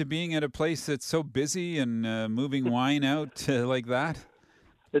used to being at a place that's so busy and moving wine out like that?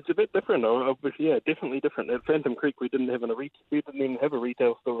 It's a bit different, yeah, definitely different. At Phantom Creek, we didn't even have a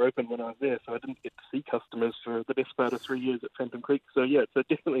retail store open when I was there, so I didn't get to see customers for the best part of 3 years at Phantom Creek. So yeah, it's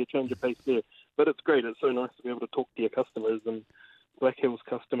definitely a change of pace there. But it's great. It's so nice to be able to talk to your customers, and Black Hills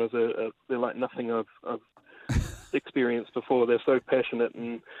customers they're like nothing I've experienced before. They're so passionate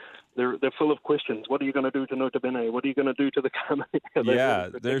and they're full of questions. What are you going to do to Nota Bene? What are you going to do to the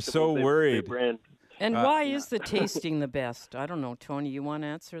Cabernet? They're so worried. Their brand. And why is the tasting the best? I don't know, Tony. You want to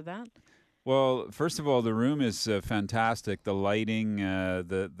answer that? Well, first of all, the room is fantastic. The lighting,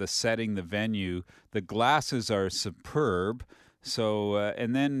 the setting, the venue, the glasses are superb. So,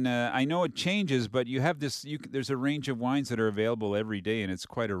 and then I know it changes, but you have this. There's a range of wines that are available every day, and it's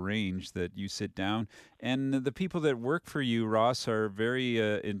quite a range that you sit down. And the people that work for you, Ross, are very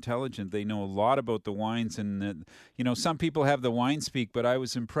intelligent. They know a lot about the wines, and some people have the wine speak. But I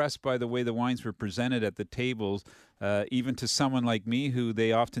was impressed by the way the wines were presented at the tables. Even to someone like me, who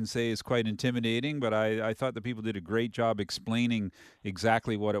they often say is quite intimidating, but I thought the people did a great job explaining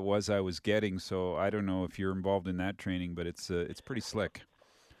exactly what it was I was getting. So I don't know if you're involved in that training, but it's pretty slick.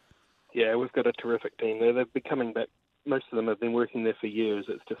 Yeah, we've got a terrific team. They've been coming back. Most of them have been working there for years.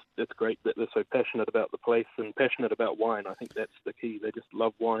 It's great that they're so passionate about the place and passionate about wine. I think that's the key. They just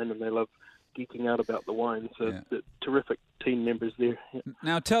love wine and they love geeking out about the wine. So terrific team members there. Yeah.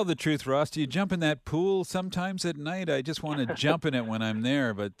 Now tell the truth, Ross. Do you jump in that pool sometimes at night? I just want to jump in it when I'm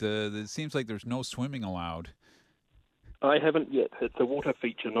there, but it seems like there's no swimming allowed. I haven't yet. It's a water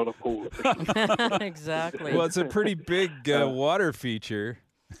feature, not a pool. Exactly. Well, it's a pretty big water feature.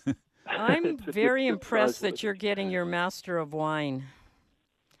 I'm very impressed that you're getting your Master of Wine.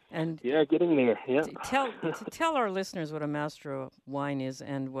 And yeah, getting there. Yeah. Tell our listeners what a Master of Wine is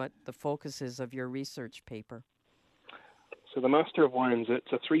and what the focus is of your research paper. So the Master of Wines,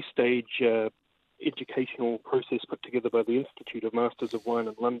 it's a 3-stage educational process put together by the Institute of Masters of Wine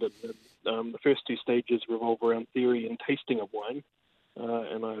in London. And, the first 2 stages revolve around theory and tasting of wine.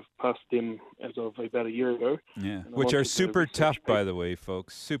 And I've passed them as of about a year ago. Yeah, which are super tough, by the way,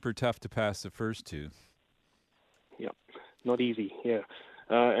 folks. Super tough to pass the first 2. Yeah, not easy, yeah.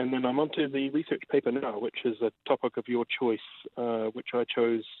 And then I'm onto the research paper now, which is a topic of your choice, which I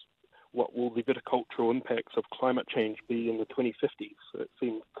chose what will the viticultural impacts of climate change be in the 2050s. So it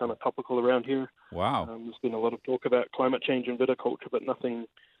seems kind of topical around here. Wow. There's been a lot of talk about climate change and viticulture, but nothing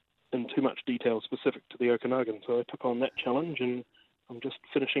in too much detail specific to the Okanagan. So I took on that challenge, and I'm just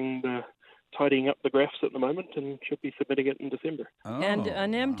tidying up the graphs at the moment and should be submitting it in December. And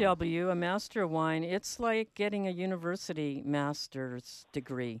an MW, a Master of Wine, it's like getting a university master's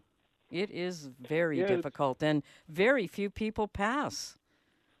degree. It is very difficult, and very few people pass.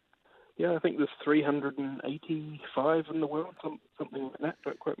 Yeah, I think there's 385 in the world, something like that.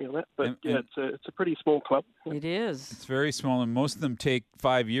 Don't quote me on that. But it's a pretty small club. It is. It's very small, and most of them take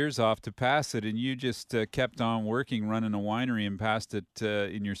 5 years off to pass it, and you just kept on working, running a winery, and passed it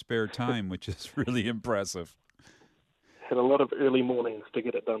in your spare time, which is really impressive. Had a lot of early mornings to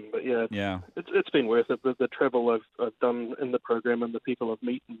get it done, but it's been worth it. The travel I've done in the program and the people I've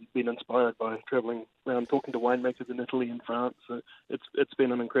met and been inspired by traveling around talking to winemakers in Italy and France. It's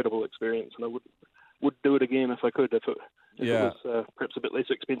been an incredible experience, and I would do it again if I could, if it was perhaps a bit less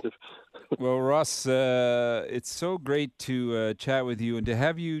expensive. Well, Ross, it's so great to chat with you and to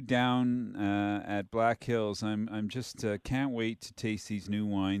have you down at Black Hills. I'm just can't wait to taste these new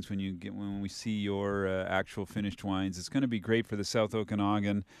wines when we see your actual finished wines. It's going to be great for the South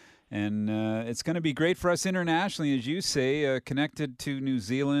Okanagan, and it's going to be great for us internationally, as you say, connected to New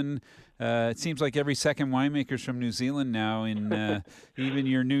Zealand. It seems like every second winemaker's from New Zealand now, and even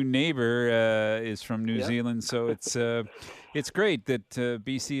your new neighbor is from New Zealand. So it's great that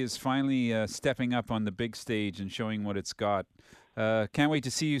BC is finally stepping up on the big stage and showing what it's got. Can't wait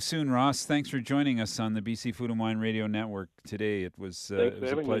to see you soon, Ross. Thanks for joining us on the BC Food and Wine Radio Network today. It was a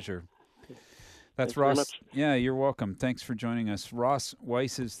pleasure. That's Ross. Yeah, you're welcome. Thanks for joining us. Ross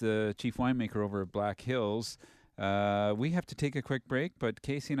Weiss is the chief winemaker over at Black Hills. We have to take a quick break, but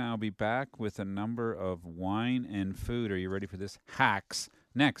Casey and I will be back with a number of wine and food. Are you ready for this? Hacks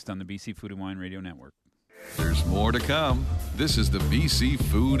next on the BC Food and Wine Radio Network. There's more to come. This is the BC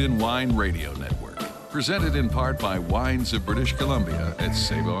Food and Wine Radio Network, presented in part by Wines of British Columbia at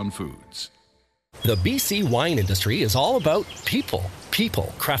Save-On Foods. The BC wine industry is all about people.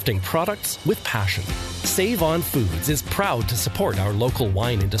 People crafting products with passion. Save-On Foods is proud to support our local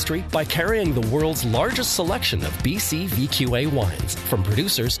wine industry by carrying the world's largest selection of BC VQA wines from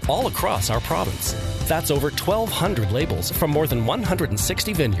producers all across our province. That's over 1,200 labels from more than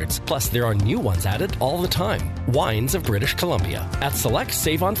 160 vineyards, plus there are new ones added all the time. Wines of British Columbia at select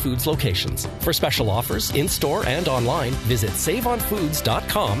Save-On Foods locations. For special offers in-store and online, visit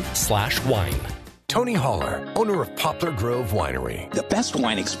saveonfoods.com/wine. Tony Holler, owner of Poplar Grove Winery. The best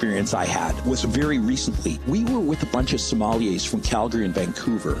wine experience I had was very recently. We were with a bunch of sommeliers from Calgary and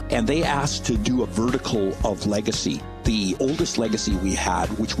Vancouver, and they asked to do a vertical of legacy. The oldest legacy we had,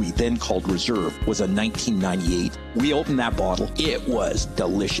 which we then called Reserve, was a 1998. We opened that bottle. It was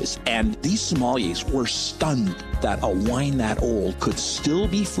delicious. And these sommeliers were stunned that a wine that old could still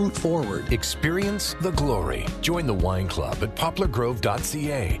be fruit forward. Experience the glory. Join the wine club at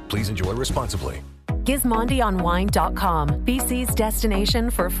poplargrove.ca. Please enjoy responsibly. GizmondiOnWine.com, BC's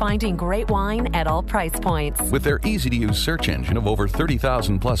destination for finding great wine at all price points. With their easy-to-use search engine of over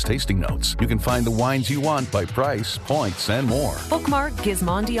 30,000 plus tasting notes, you can find the wines you want by price, points, and more. Bookmark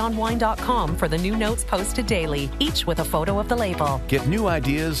GizmondiOnWine.com for the new notes posted daily, each with a photo of the label. Get new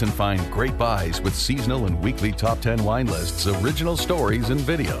ideas and find great buys with seasonal and weekly top 10 wine lists, original stories, and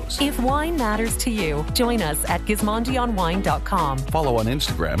videos. If wine matters to you, join us at GizmondiOnWine.com. Follow on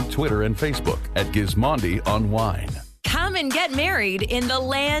Instagram, Twitter, and Facebook at Gizmondi on Wine. Come and get married in the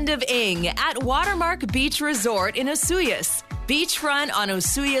land of Ing at Watermark Beach Resort in Osoyoos. Beachfront on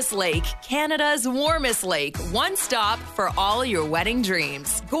Osoyoos Lake, Canada's warmest lake. One stop for all your wedding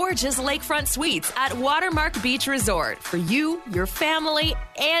dreams. Gorgeous lakefront suites at Watermark Beach Resort for you, your family,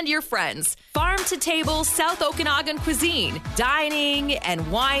 and your friends. Farm-to-table South Okanagan cuisine. Dining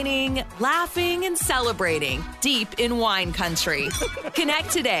and whining, laughing and celebrating. Deep in wine country. Connect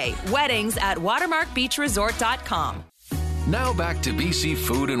today. Weddings at watermarkbeachresort.com. Now back to BC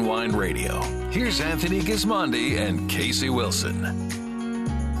Food and Wine Radio. Here's Anthony Gismondi and Casey Wilson.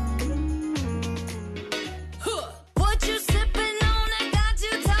 What you sipping on that got you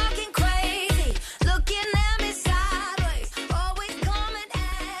talking crazy? Looking at me sideways, always coming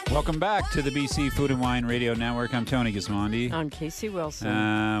at me. Welcome back to the BC Food and Wine Radio Network. I'm Tony Gismondi. I'm Casey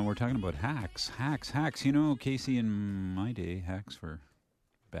Wilson. We're talking about hacks. You know, Casey, in my day, hacks were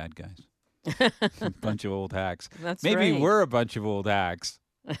bad guys. A bunch of old hacks. That's Maybe right. we're a bunch of old hacks.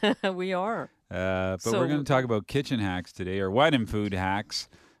 We are. But we're going to talk about kitchen hacks today, or wine and food hacks.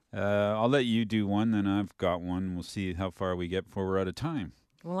 I'll let you do one, then I've got one. We'll see how far we get before we're out of time.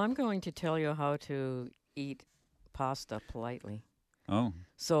 Well, I'm going to tell you how to eat pasta politely. Oh.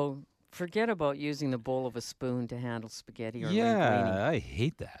 So Forget about using the bowl of a spoon to handle spaghetti or linguine. Yeah, I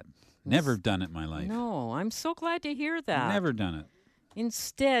hate that. Never done it in my life. No, I'm so glad to hear that. Never done it.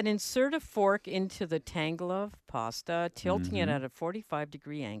 Instead, insert a fork into the tangle of pasta, tilting it Mhm. at a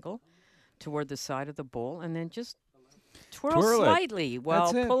 45-degree angle toward the side of the bowl, and then just twirl Twirl it. slightly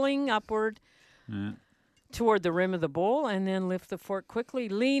while That's it. pulling upward Yeah. toward the rim of the bowl, and then lift the fork quickly,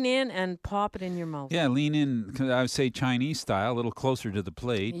 lean in, and pop it in your mouth. Yeah, lean in, 'cause I would say Chinese style, a little closer to the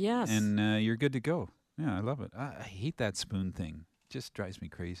plate. Yes. And you're good to go. Yeah, I love it. I hate that spoon thing. Just drives me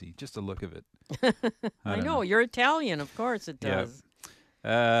crazy, just the look of it. I don't know. You're Italian. Of course it Yeah. does.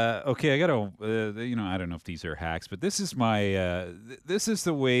 Okay, I gotta. I don't know if these are hacks, but this is my. This is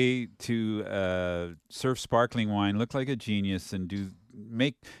the way to serve sparkling wine, look like a genius, and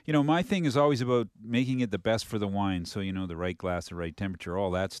make. My thing is always about making it the best for the wine. So the right glass, the right temperature,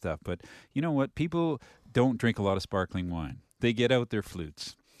 all that stuff. But you know what? People don't drink a lot of sparkling wine. They get out their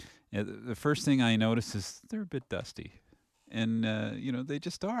flutes. The first thing I notice is they're a bit dusty. And, they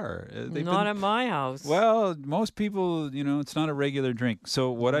just are. Not at my house. Well, most people, it's not a regular drink.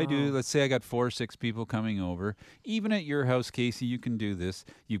 So what I do, Oh. let's say I got 4 or 6 people coming over. Even at your house, Casey, you can do this.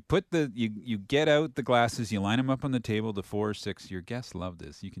 You put you get out the glasses, you line them up on the table, the 4 or 6. Your guests love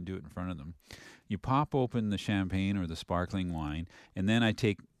this. You can do it in front of them. You pop open the champagne or the sparkling wine, and then I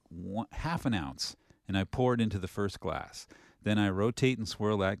take half an ounce, and I pour it into the first glass. Then I rotate and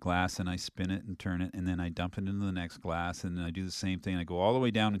swirl that glass, and I spin it and turn it, and then I dump it into the next glass, and then I do the same thing. I go all the way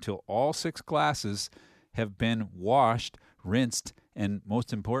down until all 6 glasses have been washed, rinsed, and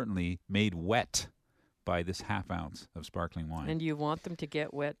most importantly, made wet by this half ounce of sparkling wine. And you want them to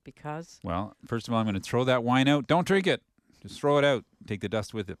get wet because? Well, first of all, I'm going to throw that wine out. Don't drink it. Just throw it out. Take the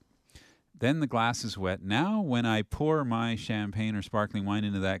dust with it. Then the glass is wet. Now, when I pour my champagne or sparkling wine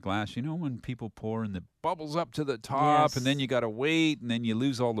into that glass, when people pour and the bubbles up to the top, Yes. and then you got to wait, and then you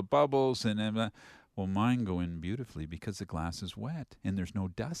lose all the bubbles, and then, mine go in beautifully because the glass is wet and there's no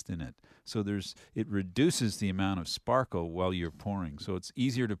dust in it. So it reduces the amount of sparkle while you're pouring. So it's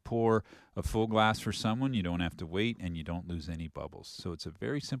easier to pour a full glass for someone. You don't have to wait, and you don't lose any bubbles. So it's a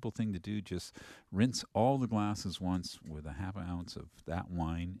very simple thing to do. Just rinse all the glasses once with a half an ounce of that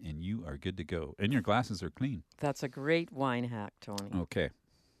wine, and you are good to go. And your glasses are clean. That's a great wine hack, Tony. Okay.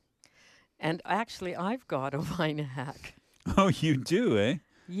 And actually, I've got a wine hack. Oh, you do, eh?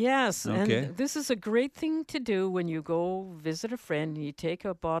 Yes, Okay. and this is a great thing to do when you go visit a friend and you take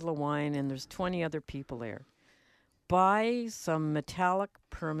a bottle of wine and there's 20 other people there. Buy some metallic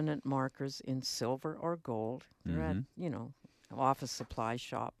permanent markers in silver or gold. They're at, office supply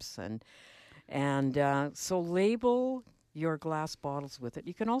shops. And so label your glass bottles with it.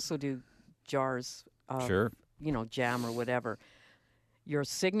 You can also do jars of, Sure. Jam or whatever. Your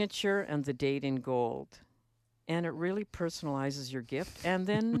signature and the date in gold. And it really personalizes your gift. And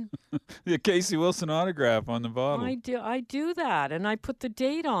then The Casey Wilson autograph on the bottle. I do that, and I put the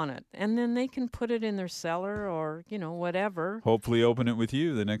date on it, and then they can put it in their cellar or whatever. Hopefully open it with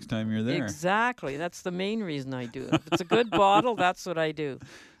you the next time you're there. Exactly. That's the main reason I do it. If it's a good bottle, that's what I do.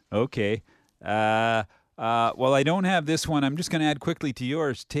 Okay. Well, I don't have this one. I'm just going to add quickly to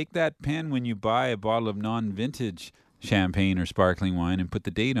yours. Take that pen when you buy a bottle of non-vintage champagne or sparkling wine and put the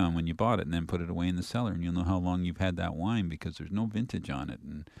date on when you bought it, and then put it away in the cellar, and you'll know how long you've had that wine because there's no vintage on it.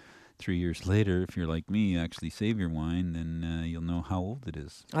 And 3 years later, if you're like me, actually save your wine, then you'll know how old it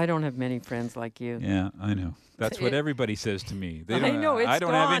is. I don't have many friends like you. Yeah, I know. That's what everybody says to me. They I don't, know, it's I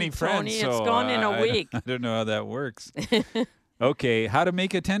don't have gone, any friends, Tony. so It's gone in a week. I don't know how that works. Okay, how to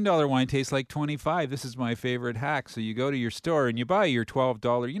make a $10 wine taste like $25. This is my favorite hack. So you go to your store and you buy your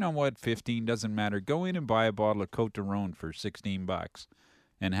 $12, you know what, $15, doesn't matter. Go in and buy a bottle of Côte de Rhône for $16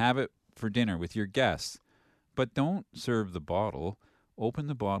 and have it for dinner with your guests. But don't serve the bottle. Open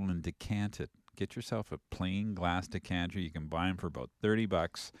the bottle and decant it. Get yourself a plain glass decanter. You can buy them for about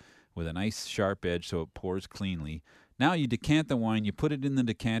 $30 with a nice sharp edge so it pours cleanly. Now you decant the wine, you put it in the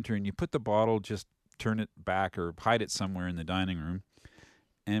decanter, and you put the bottle, just turn it back or hide it somewhere in the dining room.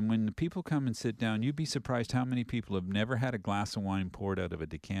 And when the people come and sit down, you'd be surprised how many people have never had a glass of wine poured out of a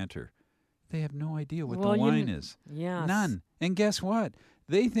decanter. They have no idea what the wine is. Yes. None. And guess what?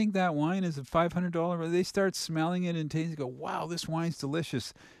 They think that wine is a $500. They start smelling it and tasting it, go, wow, this wine's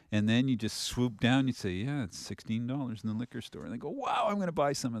delicious. And then you just swoop down. You say, yeah, it's $16 in the liquor store. And they go, wow, I'm going to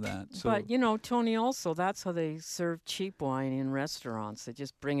buy some of that. So, But, Tony, also, that's how they serve cheap wine in restaurants. They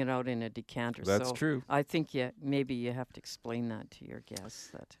just bring it out in a decanter. That's so true. I think maybe you have to explain that to your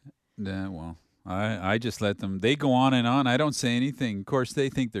guests. well, I just let them. They go on and on. I don't say anything. Of course, they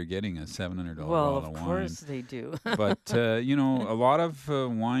think they're getting a $700 Well, bottle of of wine. course they do. But, a lot of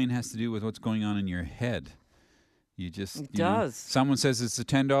wine has to do with what's going on in your head. You just It you know, does. someone says it's a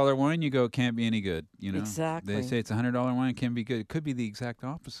 $10 wine, you go, it can't be any good. You know, Exactly. They say it's a $100 wine, it can be good. It could be the exact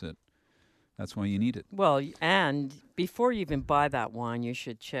opposite. That's why you need it. Well, and before you even buy that wine, you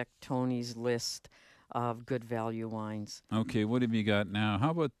should check Tony's list of good value wines. Okay, what have you got now?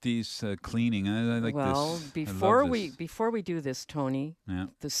 How about these cleaning? I like well, this. I before love we this. before we do this, Tony, Yeah.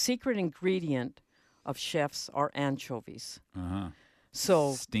 the secret ingredient of chefs are anchovies. Uh-huh.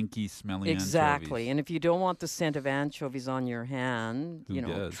 So stinky, smelly exactly. anchovies. And if you don't want the scent of anchovies on your hand, Who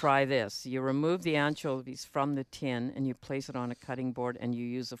does? try this. You remove the anchovies from the tin and you place it on a cutting board and you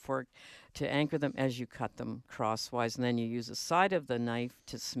use a fork to anchor them as you cut them crosswise, and then you use the side of the knife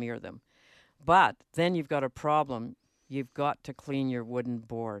to smear them. But then you've got a problem. You've got to clean your wooden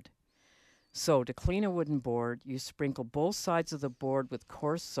board. So to clean a wooden board, you sprinkle both sides of the board with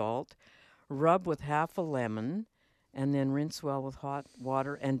coarse salt, rub with half a lemon, and then rinse well with hot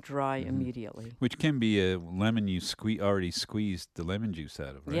water and dry immediately. Which can be a lemon you already squeezed the lemon juice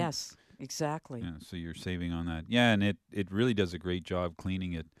out of, right? Yes, exactly. Yeah, so you're saving on that. Yeah, and it really does a great job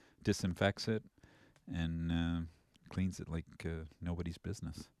cleaning it, disinfects it, and cleans it like nobody's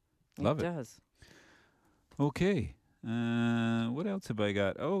business. Love it. It does. Okay. What else have I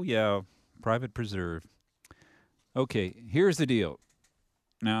got? Oh, yeah, private preserve. Okay, here's the deal.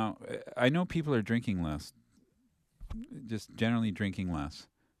 Now, I know people are drinking less, just generally drinking less,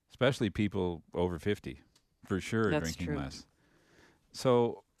 especially people over 50, for sure are That's drinking true. less.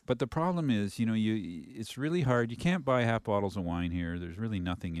 So, but the problem is, it's really hard. You can't buy half bottles of wine here. There's really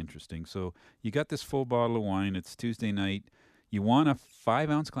nothing interesting. So you got this full bottle of wine. It's Tuesday night. You want a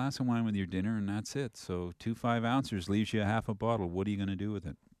 5-ounce glass of wine with your dinner, and that's it. So 2 5-ounces leaves you a half a bottle. What are you going to do with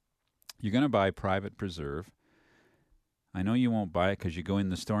it? You're going to buy private preserve. I know you won't buy it because you go in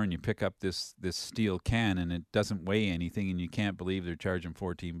the store and you pick up this steel can and it doesn't weigh anything, and you can't believe they're charging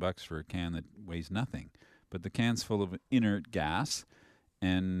 $14 for a can that weighs nothing. But the can's full of inert gas,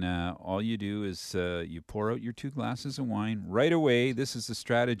 and all you do is you pour out your 2 glasses of wine right away. This is the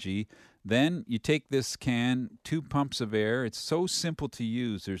strategy. Then you take this can, 2 pumps of air. It's so simple to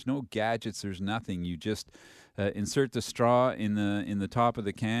use. There's no gadgets. There's nothing. You just insert the straw in the top of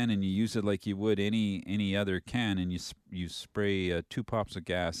the can, and you use it like you would any other can, and you spray 2 pops of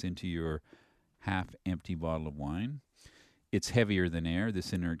gas into your half-empty bottle of wine. It's heavier than air,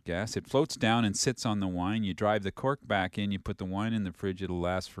 this inert gas. It floats down and sits on the wine. You drive the cork back in. You put the wine in the fridge. It'll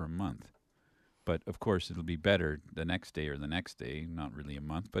last for a month. But, of course, it'll be better the next day or the next day, not really a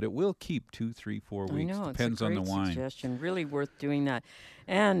month. But it will keep 2, 3, 4 weeks. I know, Depends it's a on great the wine. suggestion. Really worth doing that.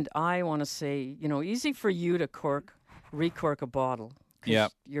 And I want to say, easy for you to recork a bottle. 'Cause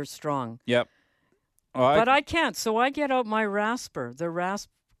Yep. You're strong. Yep. But I can't. So I get out my the rasp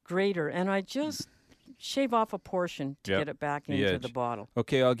grater, and I just shave off a portion to Yep. get it back The into edge. the bottle.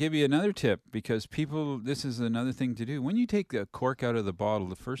 Okay, I'll give you another tip because this is another thing to do. When you take the cork out of the bottle,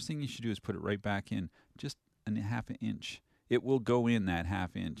 the first thing you should do is put it right back in, just a half an inch. It will go in that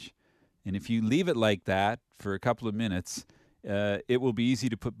half inch. And if you leave it like that for a couple of minutes, it will be easy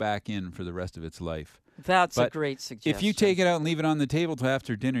to put back in for the rest of its life. That's a But great suggestion. if you take it out and leave it on the table till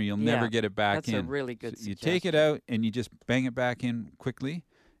after dinner, you'll never Yeah, get it back that's in. a really good So you take it suggestion. out and you just bang it back in quickly,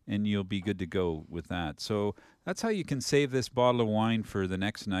 and you'll be good to go with that. So that's how you can save this bottle of wine for the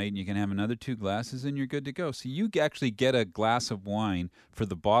next night, and you can have another 2 glasses, and you're good to go. So you actually get a glass of wine for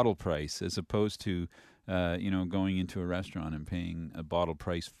the bottle price as opposed to, going into a restaurant and paying a bottle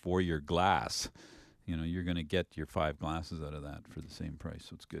price for your glass. You're going to get your 5 glasses out of that for the same price,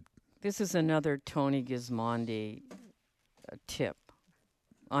 so it's good. This is another Tony Gismondi tip.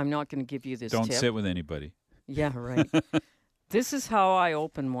 I'm not going to give you this Don't tip. sit with anybody. Yeah, right. This is how I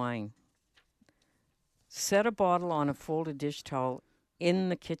open wine. Set a bottle on a folded dish towel in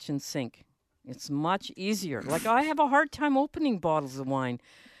the kitchen sink. It's much easier. Like, I have a hard time opening bottles of wine.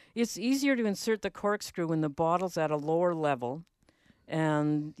 It's easier to insert the corkscrew when the bottle's at a lower level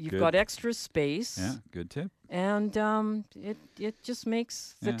and you've Good. got extra space. Yeah, good tip. And it just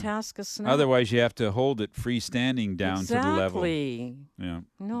makes the Yeah. task a snap. Otherwise, you have to hold it freestanding down to the level. Exactly. Yeah.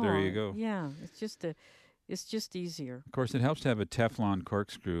 No. There you go. Yeah, it's just easier. Of course, it helps to have a Teflon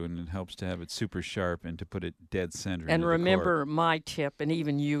corkscrew, and it helps to have it super sharp and to put it dead center. And into the remember cork. my tip, and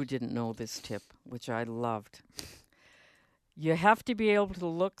even you didn't know this tip, which I loved. You have to be able to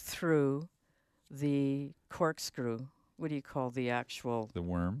look through the corkscrew. What do you call the actual? The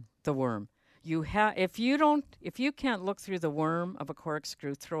worm. The worm. If you can't look through the worm of a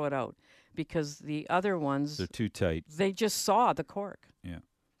corkscrew, throw it out, because the other ones, They're too tight. they just saw the cork. Yeah.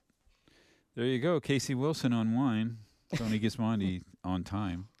 There you go. Casey Wilson on wine. Tony Gismondi on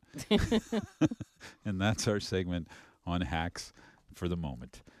time. And that's our segment on hacks for the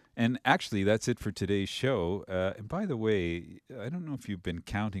moment. And actually, that's it for today's show. And by the way, I don't know if you've been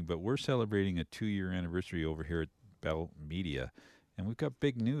counting, but we're celebrating a 2-year anniversary over here at Bell Media. And we've got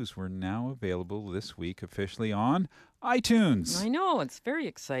big news. We're now available this week officially on iTunes. I know. It's very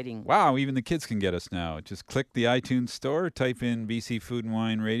exciting. Wow, even the kids can get us now. Just click the iTunes store, type in BC Food and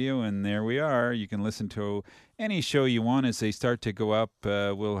Wine Radio, and there we are. You can listen to any show you want as they start to go up.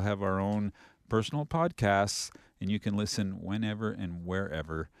 We'll have our own personal podcasts, and you can listen whenever and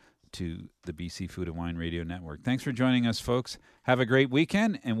wherever to the BC Food and Wine Radio Network. Thanks for joining us, folks. Have a great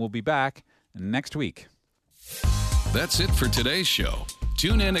weekend, and we'll be back next week. That's it for today's show.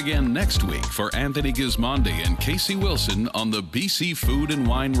 Tune in again next week for Anthony Gismondi and Casey Wilson on the BC Food and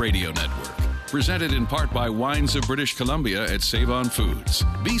Wine Radio Network. Presented in part by Wines of British Columbia at Save-On Foods.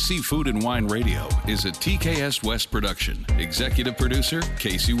 BC Food and Wine Radio is a TKS West production. Executive producer,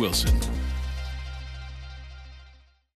 Casey Wilson.